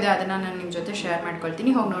ವಿಡಿಯೋ ಇದೆ, ಅದನ್ನ ನಾನು ನಿಮ್ಮ ಜೊತೆ ಶೇರ್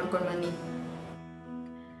ಮಾಡ್ಕೊಳ್ತೀನಿ, ಹೋಗಿ ನೋಡ್ಕೊಂಡು ಬನ್ನಿ.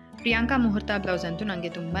 ಪ್ರಿಯಾಂಕಾ ಮುಹೂರ್ತ ಬ್ಲೌಸ್ ಅಂತೂ ನನಗೆ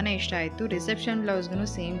ತುಂಬಾ ಇಷ್ಟ ಆಯಿತು. ರಿಸೆಪ್ಷನ್ ಬ್ಲೌಸ್ಗೂ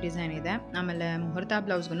ಸೇಮ್ ಡಿಸೈನ್ ಇದೆ, ಆಮೇಲೆ ಮುಹೂರ್ತ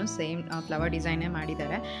ಬ್ಲೌಸ್ಗೂ ಸೇಮ್ ಫ್ಲವರ್ ಡಿಸೈನೇ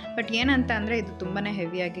ಮಾಡಿದ್ದಾರೆ. ಬಟ್ ಏನಂತ ಅಂದರೆ ಇದು ತುಂಬಾ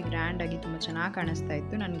ಹೆವಿಯಾಗಿ ಗ್ರ್ಯಾಂಡಾಗಿ ತುಂಬ ಚೆನ್ನಾಗಿ ಕಾಣಿಸ್ತಾ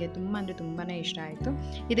ಇತ್ತು. ನನಗೆ ತುಂಬ ಅಂದರೆ ತುಂಬಾ ಇಷ್ಟ ಆಯಿತು.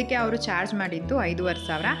 ಇದಕ್ಕೆ ಅವರು ಚಾರ್ಜ್ ಮಾಡಿದ್ದು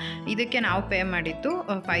 5,500, ಇದಕ್ಕೆ ನಾವು ಪೇ ಮಾಡಿದ್ದು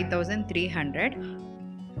 5300.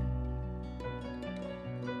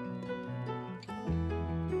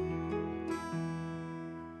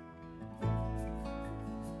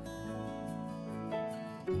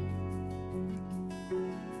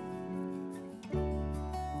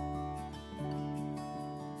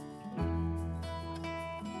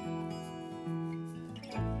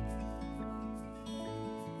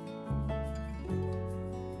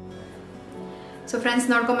 ಸೊ ಫ್ರೆಂಡ್ಸ್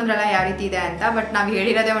ನೋಡ್ಕೊಂಬಂದ್ರಲ್ಲ ಯಾವ ರೀತಿ ಇದೆ ಅಂತ. ಬಟ್ ನಾವು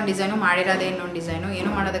ಹೇಳಿರೋದೇ ಒಂದು ಡಿಸೈನು, ಮಾಡಿರೋದೇ ಇನ್ನೊಂದು ಡಿಸೈನು, ಏನು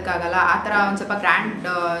ಮಾಡೋದಕ್ಕಾಗಲ್ಲ. ಆ ಥರ ಒಂದು ಸ್ವಲ್ಪ ಗ್ರ್ಯಾಂಡ್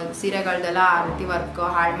ಸೀರೆಗಳದೆಲ್ಲ ಆ ರೀತಿ ವರ್ಕ್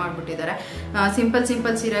ಹಾಳು ಮಾಡಿಬಿಟ್ಟಿದ್ದಾರೆ. ಸಿಂಪಲ್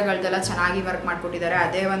ಸೀರೆಗಳದೆಲ್ಲ ಚೆನ್ನಾಗಿ ವರ್ಕ್ ಮಾಡಿಕೊಟ್ಟಿದ್ದಾರೆ.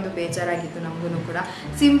 ಅದೇ ಒಂದು ಬೇಜಾರಾಗಿತ್ತು ನಮಗೂ ಕೂಡ.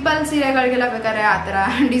 ಸಿಂಪಲ್ ಸೀರೆಗಳಿಗೆಲ್ಲ ಬೇಕಾದ್ರೆ ಆ ಥರ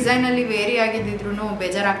ಡಿಸೈನಲ್ಲಿ ವೇರಿ ಆಗಿದ್ದಿದ್ರು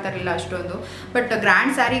ಬೇಜಾರಾಗ್ತಾರಿಲ್ಲ ಅಷ್ಟೊಂದು. ಬಟ್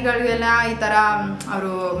ಗ್ರ್ಯಾಂಡ್ ಸ್ಯಾರಿಗಳಿಗೆಲ್ಲ ಈ ಥರ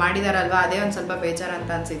ಅವರು ಮಾಡಿದಾರಲ್ವ, ಅದೇ ಒಂದು ಸ್ವಲ್ಪ ಬೇಜಾರು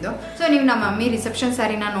ಅಂತ ಅನಿಸಿದ್ದು. ಸೊ ನೀವು ನಮ್ಮ ಮಮ್ಮಿ ರಿಸೆಪ್ಷನ್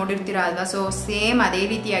ಸ್ಯಾರಿನ ನೋಡಿರ್ತೀರ ಅಲ್ವಾ, ಸೊ ಸೇಮ್ ಅದೇ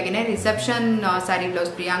ರೀತಿಯಾಗಿನೇ ರಿಸೆಪ್ಷನ್ ಸ್ಯಾರಿ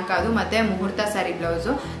ಬ್ಲೌಸ್ ಪ್ರಿಯಾಂಕಾ ಅದು, ಮತ್ತೆ ಮುಹೂರ್ತ ಸ್ಯಾರಿ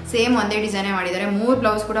ಬ್ಲೌಸು ಸೇಮ್ ಒಂದೇ ಡಿಸೈನೇ ಮಾಡಿದ್ದಾರೆ. 3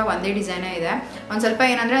 ಬ್ಲೌಸ್ ಕೂಡ ಒಂದೇ ಡಿಸೈನೇ ಇದೆ. ಒಂದು ಸ್ವಲ್ಪ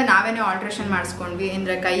ಏನಂದ್ರೆ ನಾವೇನೇ ಆಲ್ಟ್ರೇಷನ್ ಮಾಡಿಸ್ಕೊಂಡ್ವಿ,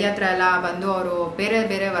 ಅಂದ್ರೆ ಕೈ ಹತ್ರ ಎಲ್ಲ ಬಂದು ಅವರು ಬೇರೆ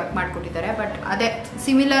ಬೇರೆ ವರ್ಕ್ ಮಾಡ್ಕೊಟ್ಟಿದ್ದಾರೆ. ಬಟ್ ಅದೇ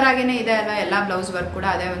ಸಿಮಿಲರ್ ಆಗೇನೆ ಇದೆ ಅಲ್ವಾ ಎಲ್ಲ ಬ್ಲೌಸ್ ವರ್ಕ್ ಕೂಡ,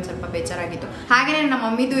 ಅದೇ ಒಂದು ಸ್ವಲ್ಪ ಬೇಜಾರಾಗಿತ್ತು. ಹಾಗೇನೆ ನಮ್ಮ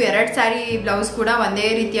ಮಮ್ಮಿದು 2 ಸ್ಯಾರಿ ಬ್ಲೌಸ್ ಕೂಡ ಒಂದೇ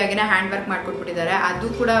ರೀತಿಯಾಗಿನೇ ಹ್ಯಾಂಡ್ ವರ್ಕ್ ಮಾಡ್ಕೊಟ್ಬಿಟ್ಟಿದ್ದಾರೆ, ಅದು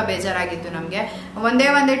ಕೂಡ ಬೇಜಾರಾಗಿತ್ತು ನಮಗೆ.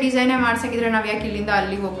 ಒಂದೇ ಡಿಸೈನೇ ಮಾಡ್ಸಂಗಿದ್ರೆ ನಾವು ಯಾಕೆ ಇಲ್ಲಿಂದ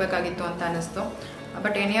ಅಲ್ಲಿಗೆ ಹೋಗ್ಬೇಕಾಗಿತ್ತು ಅಂತ ಅನಿಸ್ತು.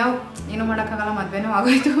 ಬಟ್ ಏನು ಮಾಡೋಕ್ಕಾಗಲ್ಲ, ಮದುವೆನೂ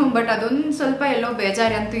ಆಗೋಯ್ತು. ಬಟ್ ಅದೊಂದು ಸ್ವಲ್ಪ ಎಲ್ಲೋ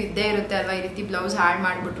ಬೇಜಾರಂತೂ ಇದ್ದೇ ಇರುತ್ತೆ ಅಲ್ವಾ, ಈ ರೀತಿ ಬ್ಲೌಸ್ ಹಾಳು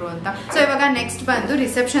ಮಾಡಿಬಿಟ್ರು ಅಂತ. ಸೊ ಇವಾಗ ನೆಕ್ಸ್ಟ್ ಬಂದು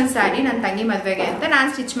ರಿಸೆಪ್ಷನ್ ಸ್ಯಾರಿ ನನ್ನ ತಂಗಿ ಮದುವೆಗೆ ಅಂತ ನಾನು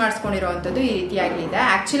ಸ್ಟಿಚ್ ಮಾಡಿಸ್ಕೊಂಡಿರೋವಂಥದ್ದು ಈ ರೀತಿಯಾಗಿ ಇದೆ.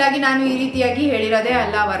 ಆ್ಯಕ್ಚುಲಾಗಿ ನಾನು ಈ ರೀತಿಯಾಗಿ ಹೇಳಿರೋದೇ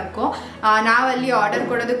ಅಲ್ಲ ವರ್ಕು. ನಾವಲ್ಲಿ ಆರ್ಡರ್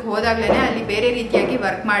ಕೊಡೋದಕ್ಕೆ ಹೋದಾಗ್ಲೇ ಅಲ್ಲಿ ಬೇರೆ ರೀತಿಯಾಗಿ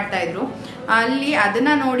ವರ್ಕ್ ಮಾಡ್ತಾಯಿದ್ರು. ಅಲ್ಲಿ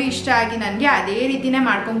ಅದನ್ನ ನೋಡಿ ಇಷ್ಟ ಆಗಿ ನನಗೆ ಅದೇ ರೀತಿನೇ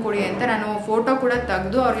ಮಾಡ್ಕೊಂಡು ಕೊಡಿ ಅಂತ ನಾನು ಫೋಟೋ ಕೂಡ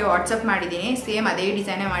ತೆಗೆದು ಅವ್ರಿಗೆ ವಾಟ್ಸಪ್ ಮಾಡಿದ್ದೀನಿ, ಸೇಮ್ ಅದೇ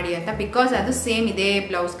ಡಿಸೈನೇ ಮಾಡಿ ಅಂತ. ಬಿಕಾಸ್ ಅದು ಸೇಮ್ ಇದೇ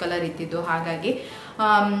ಬ್ಲೌಸ್ ಕಲರ್ ಇತ್ತಿದ್ದು, ಹಾಗಾಗಿ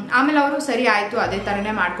ಆಮೇಲೆ ಅವರು ಸರಿ ಆಯಿತು ಅದೇ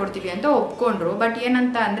ಥರನೇ ಮಾಡ್ಕೊಡ್ತೀವಿ ಅಂತ ಒಪ್ಕೊಂಡ್ರು. ಬಟ್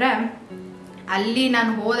ಏನಂತ ಅಂದರೆ ಅಲ್ಲಿ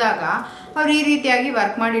ನಾನು ಹೋದಾಗ ಅವ್ರು ಈ ರೀತಿಯಾಗಿ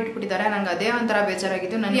ವರ್ಕ್ ಮಾಡಿ ಇಟ್ಬಿಟ್ಟಿದ್ದಾರೆ. ನಂಗೆ ಅದೇ ಒಂಥರ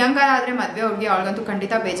ಬೇಜಾರಾಗಿತ್ತು. ನನಗೆ ಹೆಂಗಾದ್ರೆ ಮದುವೆ ಹುಡುಗಿ ಅವಳಿಗಂತೂ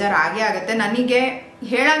ಖಂಡಿತ ಬೇಜಾರು ಆಗೇ ಆಗುತ್ತೆ. ನನಗೆ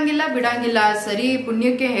ಹೇಳಂಗಿಲ್ಲ ಬಿಡಂಗಿಲ್ಲ, ಸರಿ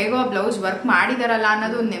ಪುಣ್ಯಕ್ಕೆ ಹೇಗೋ ಬ್ಲೌಸ್ ವರ್ಕ್ ಮಾಡಿದಾರಲ್ಲ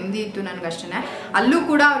ಅನ್ನೋದು ಒಂದು ನೆಮ್ಮದಿ ಇತ್ತು ನನಗಷ್ಟೇ. ಅಲ್ಲೂ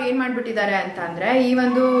ಕೂಡ ಅವ್ರು ಏನು ಮಾಡಿಬಿಟ್ಟಿದ್ದಾರೆ ಅಂತ ಅಂದರೆ, ಈ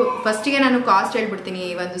ಒಂದು ಫಸ್ಟಿಗೆ ನಾನು ಕಾಸ್ಟ್ ಹೇಳ್ಬಿಡ್ತೀನಿ.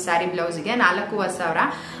 ಈ ಒಂದು ಸ್ಯಾರಿ ಬ್ಲೌಸ್ಗೆ 4,500.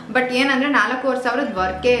 ಬಟ್ ಏನಂದರೆ 4,500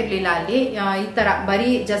 ವರ್ಕೇ ಇರಲಿಲ್ಲ ಅಲ್ಲಿ. ಈ ಥರ ಬರೀ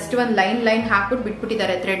ಜಸ್ಟ್ ಒಂದು ಲೈನ್ ಹಾಕ್ಬಿಟ್ಟು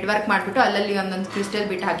ಬಿಟ್ಬಿಟ್ಟಿದ್ದಾರೆ, ಥ್ರೆಡ್ ವರ್ಕ್ ಮಾಡಿಬಿಟ್ಟು ಅಲ್ಲಲ್ಲಿ ಒಂದೊಂದು ಕ್ರಿಸ್ಟಲ್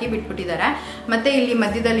ಬಿಟ್ ಹಾಕಿ ಬಿಟ್ಬಿಟ್ಟಿದ್ದಾರೆ. ಮತ್ತು ಇಲ್ಲಿ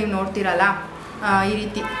ಮಧ್ಯದಲ್ಲಿ ನೀವು ನೋಡ್ತೀರಲ್ಲ ಈ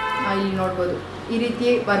ರೀತಿ, ಇಲ್ಲಿ ನೋಡ್ಬೋದು ಈ ರೀತಿ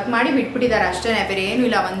ವರ್ಕ್ ಮಾಡಿ ಬಿಟ್ಬಿಟ್ಟಿದ್ದಾರೆ ಅಷ್ಟೇ, ಬೇರೆ ಏನೂ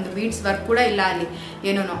ಇಲ್ಲ. ಒಂದು ಬೀಡ್ಸ್ ವರ್ಕ್ ಕೂಡ ಇಲ್ಲ ಅಲ್ಲಿ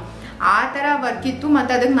ಏನೂ. ಆ ಥರ ವರ್ಕ್ ಇತ್ತು.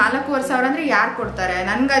 ಮತ್ತು ಅದಕ್ಕೆ 4,500 ಅಂದರೆ ಯಾರು ಕೊಡ್ತಾರೆ?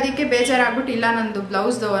 ನನಗೆ ಅದಕ್ಕೆ ಬೇಜಾರಾಗ್ಬಿಟ್ಟು, ಇಲ್ಲ ನಂದು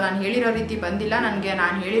ಬ್ಲೌಸ್ದು ನಾನು ಹೇಳಿರೋ ರೀತಿ ಬಂದಿಲ್ಲ, ನನಗೆ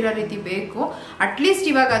ನಾನು ಹೇಳಿರೋ ರೀತಿ ಬೇಕು, ಅಟ್ಲೀಸ್ಟ್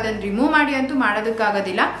ಇವಾಗ ಅದನ್ನು ರಿಮೂವ್ ಮಾಡಿ ಅಂತೂ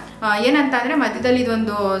ಮಾಡೋದಕ್ಕಾಗೋದಿಲ್ಲ. ಏನಂತ ಅಂದರೆ ಮಧ್ಯದಲ್ಲಿ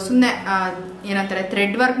ಇದೊಂದು ಸುಮ್ಮನೆ ಏನಂತಾರೆ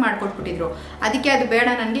ಥ್ರೆಡ್ ವರ್ಕ್ ಮಾಡ್ಕೊಟ್ಬಿಟ್ಟಿದ್ರು. ಅದಕ್ಕೆ ಅದು ಬೇಡ,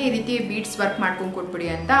 ನನಗೆ ಈ ರೀತಿ ಬೀಡ್ಸ್ ವರ್ಕ್ ಮಾಡ್ಕೊಂಡು ಕೊಟ್ಬಿಡಿ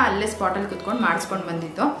ಅಂತ ಅಲ್ಲೇ ಸ್ಪಾಟಲ್ಲಿ ಕುತ್ಕೊಂಡು ಮಾಡಿಸ್ಕೊಂಡು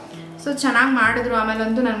ಬಂದಿತ್ತು. ಸೊ ಚೆನ್ನಾಗಿ ಮಾಡಿದ್ರು. ಆಮೇಲೆ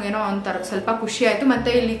ಒಂದು ನನಗೇನೋ ಒಂಥರ ಸ್ವಲ್ಪ ಖುಷಿ ಆಯಿತು. ಮತ್ತು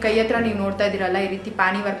ಇಲ್ಲಿ ಕೈ ಹತ್ರ ನೀವು ನೋಡ್ತಾ ಇದ್ದೀರಲ್ಲ ಈ ರೀತಿ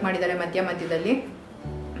ಪಾನಿ ವರ್ಕ್ ಮಾಡಿದ್ದಾರೆ ಮಧ್ಯದಲ್ಲಿ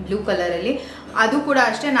ಬ್ಲೂ ಕಲರಲ್ಲಿ. ಅದು ಕೂಡ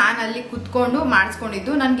ಅಷ್ಟೇ ನಾನು ಅಲ್ಲಿ ಕುತ್ಕೊಂಡು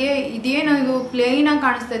ಮಾಡಿಸ್ಕೊಂಡಿದ್ದು. ನನಗೆ ಇದೇನು ಇದು ಪ್ಲೇನಾಗಿ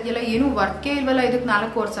ಕಾಣಿಸ್ತಾ ಇದೆಯಲ್ಲ, ಏನು ವರ್ಕೇ ಇಲ್ವಲ್ಲ, ಇದಕ್ಕೆ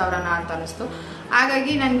 4,500 ಅಂತ ಅನಿಸ್ತು.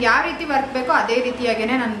 ಹಾಗಾಗಿ ನನಗೆ ಯಾವ ರೀತಿ ವರ್ಕ್ ಬೇಕೋ ಅದೇ ರೀತಿಯಾಗೇ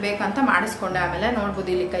ನಾನು ಬೇಕಂತ ಮಾಡಿಸ್ಕೊಂಡೆ. ಆಮೇಲೆ ನೋಡ್ಬೋದು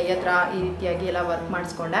ಇಲ್ಲಿ ಕೈ ಹತ್ರ ಈ ರೀತಿಯಾಗಿ ಎಲ್ಲ ವರ್ಕ್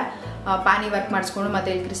ಮಾಡಿಸ್ಕೊಂಡೆ, ಪಾನಿ ವರ್ಕ್ ಮಾಡಿಸ್ಕೊಂಡು, ಮತ್ತು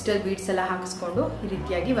ಇಲ್ಲಿ ಕ್ರಿಸ್ಟಲ್ ಬೀಡ್ಸ್ ಎಲ್ಲ ಹಾಕಿಸ್ಕೊಂಡು ಈ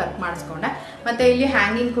ರೀತಿಯಾಗಿ ವರ್ಕ್ ಮಾಡಿಸ್ಕೊಂಡೆ. ಮತ್ತು ಇಲ್ಲಿ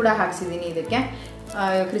ಹ್ಯಾಂಗಿಂಗ್ ಕೂಡ ಹಾಕ್ಸಿದ್ದೀನಿ ಇದಕ್ಕೆ.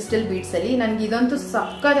 ಕ್ರಿಸ್ಟಲ್ ಬೀಡ್ಸಲ್ಲಿ. ನನಗೆ ಇದಂತೂ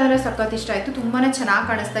ಸಕ್ಕತ್ತಾದ್ರೆ ಸಖತ್ ಇಷ್ಟ ಆಯಿತು, ತುಂಬಾ ಚೆನ್ನಾಗಿ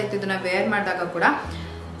ಕಾಣಿಸ್ತಾ ಇತ್ತು ಇದನ್ನು ವೇರ್ ಮಾಡಿದಾಗ ಕೂಡ.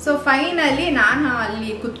 ಸೊ ಫೈನಲಿ ನಾನು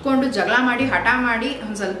ಅಲ್ಲಿ ಕುತ್ಕೊಂಡು ಜಗಳ ಮಾಡಿ ಹಠ ಮಾಡಿ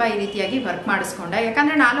ಒಂದು ಸ್ವಲ್ಪ ಈ ರೀತಿಯಾಗಿ ವರ್ಕ್ ಮಾಡಿಸ್ಕೊಂಡೆ.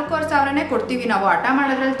 ಯಾಕಂದರೆ 4,500 ಕೊಡ್ತೀವಿ ನಾವು, ಹಠ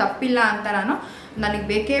ಮಾಡೋದ್ರಲ್ಲಿ ತಪ್ಪಿಲ್ಲ ಅಂತ ನನಗೆ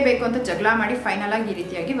ಬೇಕೇ ಬೇಕು ಅಂತ ಜಗಳ ಮಾಡಿ ಫೈನಲಾಗಿ ಈ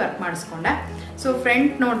ರೀತಿಯಾಗಿ ವರ್ಕ್ ಮಾಡಿಸ್ಕೊಂಡೆ. ಸೊ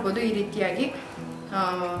ಫ್ರಂಟ್ ನೋಡ್ಬೋದು ಈ ರೀತಿಯಾಗಿ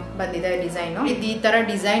ಬಂದಿದೆ ಡಿಸೈನು. ಇದು ಈ ಥರ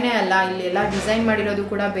ಡಿಸೈನೇ ಅಲ್ಲ, ಇಲ್ಲೆಲ್ಲ ಡಿಸೈನ್ ಮಾಡಿರೋದು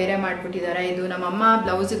ಕೂಡ ಬೇರೆ ಮಾಡಿಬಿಟ್ಟಿದ್ದಾರೆ. ಇದು ನಮ್ಮಮ್ಮ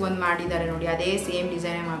ಬ್ಲೌಸಿಗೆ ಒಂದು ಮಾಡಿದ್ದಾರೆ ನೋಡಿ, ಅದೇ ಸೇಮ್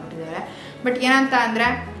ಡಿಸೈನೇ ಮಾಡಿಬಿಟ್ಟಿದ್ದಾರೆ. ಬಟ್ ಏನಂತ ಅಂದರೆ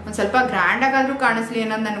ಒಂದು ಸ್ವಲ್ಪ ಗ್ರ್ಯಾಂಡಾಗಾದರೂ ಕಾಣಿಸ್ಲಿ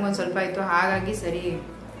ಅನ್ನೋದು ನನಗೊಂದು ಸ್ವಲ್ಪ ಇತ್ತು. ಹಾಗಾಗಿ ಸರಿ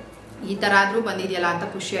ಈ ಥರ ಆದರೂ ಬಂದಿದೆಯಲ್ಲ ಅಂತ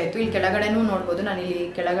ಖುಷಿ ಆಯಿತು. ಇಲ್ಲಿ ಕೆಳಗಡೆನೂ ನೋಡ್ಬೋದು, ನಾನು ಇಲ್ಲಿ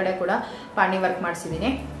ಕೆಳಗಡೆ ಕೂಡ ಪಾಣಿ ವರ್ಕ್ ಮಾಡಿಸಿದ್ದೀನಿ,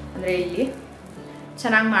 ಅಂದರೆ ಇಲ್ಲಿ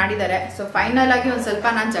ಚೆನ್ನಾಗಿ ಮಾಡಿದ್ದಾರೆ. ಸೊ ಫೈನಲ್ ಆಗಿ ಒಂದು ಸ್ವಲ್ಪ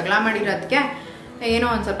ನಾನು ಜಗಳ ಮಾಡಿರೋದಕ್ಕೆ ಏನೋ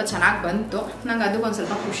ಒಂದು ಸ್ವಲ್ಪ ಚೆನ್ನಾಗಿ ಬಂತು. ನಂಗೆ ಅದಕ್ಕೆ ಒಂದು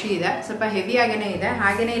ಸ್ವಲ್ಪ ಖುಷಿ ಇದೆ, ಸ್ವಲ್ಪ ಹೆವಿಯಾಗೇ ಇದೆ.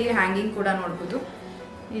 ಹಾಗೆಯೇ ಇಲ್ಲಿ ಹ್ಯಾಂಗಿಂಗ್ ಕೂಡ ನೋಡ್ಬೋದು,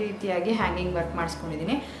 ಈ ರೀತಿಯಾಗಿ ಹ್ಯಾಂಗಿಂಗ್ ವರ್ಕ್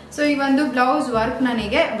ಮಾಡಿಸ್ಕೊಂಡಿದ್ದೀನಿ. ಸೊ ಈ ಒಂದು ಬ್ಲೌಸ್ ವರ್ಕ್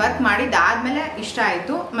ನನಗೆ ವರ್ಕ್ ಮಾಡಿದ್ದಾದ್ಮೇಲೆ ಇಷ್ಟ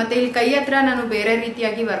ಆಯಿತು. ಮತ್ತು ಇಲ್ಲಿ ಕೈ ಹತ್ರ ನಾನು ಬೇರೆ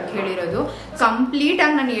ರೀತಿಯಾಗಿ ವರ್ಕ್ ಹೇಳಿರೋದು,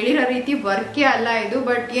 ಕಂಪ್ಲೀಟಾಗಿ ನಾನು ಹೇಳಿರೋ ರೀತಿ ವರ್ಕೇ ಅಲ್ಲ ಇದು.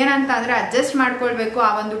 ಬಟ್ ಏನಂತ ಅಂದರೆ ಅಡ್ಜಸ್ಟ್ ಮಾಡ್ಕೊಳ್ಬೇಕು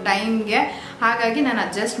ಆ ಒಂದು ಟೈಮ್ಗೆ, ಹಾಗಾಗಿ ನಾನು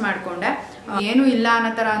ಅಡ್ಜಸ್ಟ್ ಮಾಡಿಕೊಂಡೆ. ಏನೂ ಇಲ್ಲ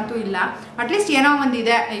ಅನ್ನೋ ಥರ ಅಂತೂ ಇಲ್ಲ, ಅಟ್ಲೀಸ್ಟ್ ಏನೋ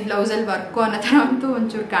ಒಂದಿದೆ ಈ ಬ್ಲೌಸಲ್ಲಿ ವರ್ಕು ಅನ್ನೋ ಥರ ಅಂತೂ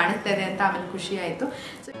ಒಂಚೂರು ಕಾಣಿಸ್ತಾ ಇದೆ ಅಂತ ಆಮೇಲೆ ಖುಷಿ ಆಯಿತು.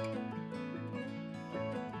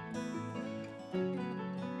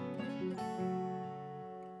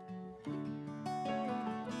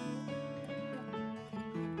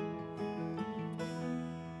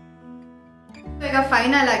 ಈಗ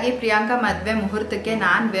ಫೈನಲ್ ಆಗಿ ಪ್ರಿಯಾಂಕಾ ಮದುವೆ ಮುಹೂರ್ತಕ್ಕೆ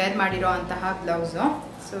ನಾನು ವೇರ್ ಮಾಡಿರೋ ಅಂತಹ ಬ್ಲೌಸು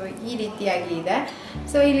ಸೊ ಈ ರೀತಿಯಾಗಿ ಇದೆ.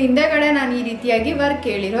 ಸೊ ಇಲ್ಲಿ ಹಿಂದೆಗಡೆ ನಾನು ಈ ರೀತಿಯಾಗಿ ವರ್ಕ್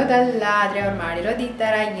ಹೇಳಿರೋದಲ್ಲ, ಆದರೆ ಅವ್ರು ಮಾಡಿರೋದು ಈ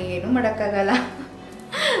ಥರ, ಏನು ಮಾಡೋಕ್ಕಾಗಲ್ಲ.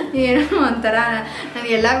 ಏನೋ ಒಂಥರ ನಾನು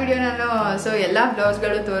ಎಲ್ಲ ವಿಡಿಯೋನಲ್ಲೂ ಸೊ ಎಲ್ಲ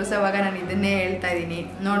ಬ್ಲೌಸ್ಗಳು ತೋರಿಸೋವಾಗ ನಾನು ಇದನ್ನೇ ಹೇಳ್ತಾ ಇದ್ದೀನಿ.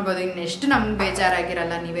 ನೋಡ್ಬೋದು, ಇನ್ನೆಷ್ಟು ನಮ್ಗೆ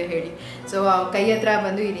ಬೇಜಾರಾಗಿರಲ್ಲ ನೀವೇ ಹೇಳಿ. ಸೊ ಕೈ ಹತ್ರ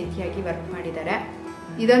ಬಂದು ಈ ರೀತಿಯಾಗಿ ವರ್ಕ್ ಮಾಡಿದ್ದಾರೆ.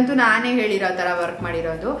 ಇದಂತೂ ನಾನೇ ಹೇಳಿರೋ ಥರ ವರ್ಕ್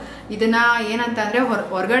ಮಾಡಿರೋದು. ಇದನ್ನ ಏನಂತ ಅಂದರೆ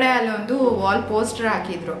ಹೊರಗಡೆ ಅಲ್ಲೊಂದು ವಾಲ್ ಪೋಸ್ಟರ್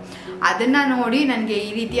ಹಾಕಿದ್ರು, ಅದನ್ನ ನೋಡಿ ನನಗೆ ಈ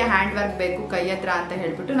ರೀತಿಯ ಹ್ಯಾಂಡ್ ವರ್ಕ್ ಬೇಕು ಕೈ ಹತ್ರ ಅಂತ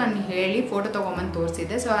ಹೇಳ್ಬಿಟ್ಟು ನಾನು ಹೇಳಿ ಫೋಟೋ ತೊಗೊಂಬಂದು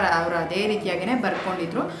ತೋರಿಸಿದ್ದೆ. ಸೊ ಅವರು ಅದೇ ರೀತಿಯಾಗೇ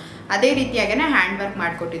ಬರ್ಕೊಂಡಿದ್ರು, ಅದೇ ರೀತಿಯಾಗೇ ಹ್ಯಾಂಡ್ ವರ್ಕ್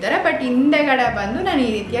ಮಾಡಿಕೊಟ್ಟಿದ್ದಾರೆ. ಬಟ್ ಹಿಂದೆಗಡೆ ಬಂದು ನಾನು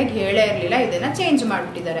ಈ ರೀತಿಯಾಗಿ ಹೇಳೇ ಇರಲಿಲ್ಲ, ಇದನ್ನು ಚೇಂಜ್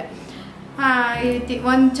ಮಾಡಿಬಿಟ್ಟಿದ್ದಾರೆ. ಈ ರೀತಿ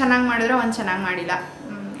ಒಂದು ಚೆನ್ನಾಗಿ ಮಾಡಿದ್ರೆ ಒಂದು ಚೆನ್ನಾಗಿ ಮಾಡಿಲ್ಲ,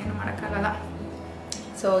 ಏನು ಮಾಡೋಕ್ಕಾಗಲ್ಲ.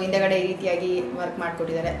 ಸೊ ಹಿಂದೆಗಡೆ ಈ ರೀತಿಯಾಗಿ ವರ್ಕ್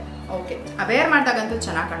ಮಾಡಿಕೊಟ್ಟಿದ್ದಾರೆ. ಓಕೆ, ವೇರ್ ಮಾಡಿದಾಗಂತೂ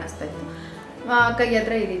ಚೆನ್ನಾಗಿ ಕಾಣಿಸ್ತಾ ಇತ್ತು. ಕೈ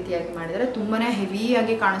ಹತ್ರ ಈ ರೀತಿಯಾಗಿ ಮಾಡಿದರೆ ತುಂಬಾ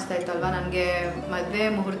ಹೆವಿಯಾಗಿ ಕಾಣಿಸ್ತಾ ಇತ್ತು ಅಲ್ವಾ. ನನಗೆ ಮದುವೆ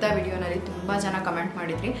ಮುಹೂರ್ತ ವಿಡಿಯೋನಲ್ಲಿ ತುಂಬ ಜನ ಕಮೆಂಟ್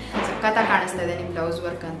ಮಾಡಿದ್ರಿ, ಸಖತ್ತಾಗಿ ಕಾಣಿಸ್ತಾ ಇದೆ ನಿಮ್ಮ ಬ್ಲೌಸ್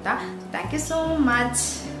ವರ್ಕ್ ಅಂತ. Thank you so much.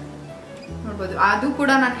 ನೋಡ್ಬೋದು, ಅದು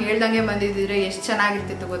ಕೂಡ ನಾನು ಹೇಳ್ದಂಗೆ ಬಂದಿದ್ದರೆ ಎಷ್ಟು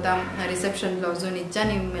ಚೆನ್ನಾಗಿರ್ತಿತ್ತು ಗೊತ್ತಾ ರಿಸೆಪ್ಷನ್ ಬ್ಲೌಸು. ನಿಜ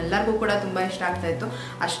ನಿಮ್ಮೆಲ್ಲರಿಗೂ ಕೂಡ ತುಂಬ ಇಷ್ಟ ಆಗ್ತಾ ಇತ್ತು,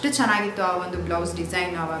 ಅಷ್ಟು ಚೆನ್ನಾಗಿತ್ತು ಆ ಒಂದು ಬ್ಲೌಸ್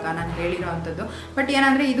ಡಿಸೈನ್ ಆವಾಗ ನಾನು ಹೇಳಿರೋ ಅಂಥದ್ದು. ಬಟ್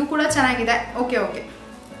ಏನಂದರೆ ಇದು ಕೂಡ ಚೆನ್ನಾಗಿದೆ. ಓಕೆ ಓಕೆ,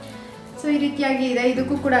 ಸೊ ಈ ರೀತಿಯಾಗಿ ಇದೆ.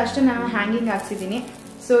 ಇದಕ್ಕೂ ಕೂಡ ಅಷ್ಟೇ ನಾನು ಹ್ಯಾಂಗಿಂಗ್ ಹಾಕ್ಸಿದ್ದೀನಿ.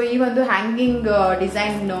 ಸೊ ಈ ಒಂದು ಹ್ಯಾಂಗಿಂಗ್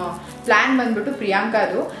ಡಿಸೈನ್ ಪ್ಲ್ಯಾನ್ ಬಂದ್ಬಿಟ್ಟು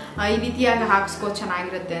ಪ್ರಿಯಾಂಕಾದು. ಈ ರೀತಿಯಾಗಿ ಹಾಕ್ಸ್ಕೋ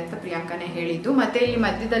ಚೆನ್ನಾಗಿರುತ್ತೆ ಅಂತ ಪ್ರಿಯಾಂಕಾನೇ ಹೇಳಿದ್ದು. ಮತ್ತು ಇಲ್ಲಿ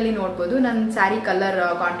ಮಧ್ಯದಲ್ಲಿ ನೋಡ್ಬೋದು ನನ್ನ ಸ್ಯಾರಿ ಕಲರ್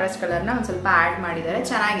ಕಾಂಟ್ರಾಸ್ಟ್ ಕಲರ್ನ ಒಂದು ಸ್ವಲ್ಪ ಆ್ಯಡ್ ಮಾಡಿದ್ದಾರೆ,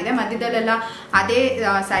 ಚೆನ್ನಾಗಿದೆ. ಮಧ್ಯದಲ್ಲೆಲ್ಲ ಅದೇ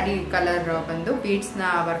ಸ್ಯಾರಿ ಕಲರ್ ಬಂದು ಬೀಡ್ಸ್ನ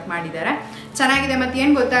ವರ್ಕ್ ಮಾಡಿದ್ದಾರೆ, ಚೆನ್ನಾಗಿದೆ. ಮತ್ತು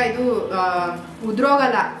ಏನು ಗೊತ್ತಾ, ಇದು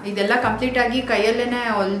ಉದ್ರೋಗಲ್ಲ, ಇದೆಲ್ಲ ಕಂಪ್ಲೀಟಾಗಿ ಕೈಯಲ್ಲೇ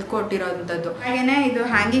ಹೊಲ್ಕೊಟ್ಟಿರೋಂಥದ್ದು. ಹಾಗೆಯೇ ಇದು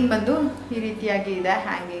ಹ್ಯಾಂಗಿಂಗ್ ಬಂದು ಈ ರೀತಿಯಾಗಿ ಇದೆ,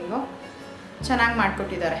 ಹ್ಯಾಂಗಿಂಗು ಚೆನ್ನಾಗಿ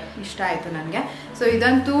ಮಾಡಿಕೊಟ್ಟಿದ್ದಾರೆ, ಇಷ್ಟ ಆಯಿತು ನನಗೆ. ಸೊ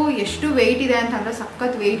ಇದಂತೂ ಎಷ್ಟು ವೆಯ್ಟ್ ಇದೆ ಅಂತಂದರೆ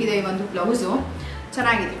ಸಖತ್ ವೆಯ್ಟ್ ಇದೆ ಈ ಒಂದು ಬ್ಲೌಸು,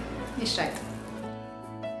 ಚೆನ್ನಾಗಿದೆ, ಇಷ್ಟ ಆಯಿತು.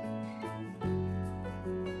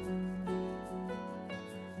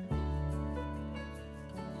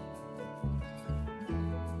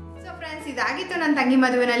 ಇದಾಗಿತ್ತು ನನ್ನ ತಂಗಿ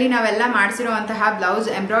ಮದುವೆನಲ್ಲಿ ನಾವೆಲ್ಲ ಮಾಡಿಸಿರುವಂತಹ blouse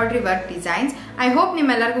embroidery work designs. I hope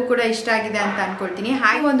ನಿಮ್ಮೆಲ್ಲರಿಗೂ ಕೂಡ ಇಷ್ಟ ಆಗಿದೆ ಅಂತ ಅನ್ಕೊಳ್ತೀನಿ.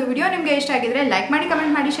 ಹಾಗೆ ಒಂದು ವಿಡಿಯೋ ನಿಮಗೆ ಇಷ್ಟ ಆಗಿದ್ರೆ ಲೈಕ್ ಮಾಡಿ,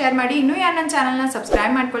 ಕಮೆಂಟ್ ಮಾಡಿ, ಶೇರ್ ಮಾಡಿ. ಇನ್ನೂ ಯಾರು ನನ್ನ ಚಾನಲ್ನ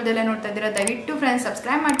ಸಬ್ಸ್ಕ್ರೈಬ್ ಮಾಡ್ಕೊಳ್ದೆಲ್ಲ ನೋಡ್ತಾ ಇದ್ದೀರಾ, ದಯವಿಟ್ಟು ಫ್ರೆಂಡ್ಸ್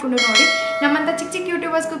ಸಬ್ಸ್ಕ್ರೈಬ್ ಮಾಡ್ಕೊಂಡು ನೋಡಿ. ನಮ್ಮಂಥ ಚಿಕ್ಕ ಚಿಕ್ಕ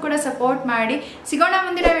ಯೂಟ್ಯೂಬರ್ಸ್ಗೂ ಕೂಡ ಸಪೋರ್ಟ್ ಮಾಡಿ. ಸಿಗೋಣ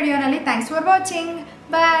ಮುಂದಿನ ವಿಡಿಯೋನಲ್ಲಿ. Thanks for watching,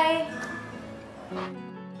 bye.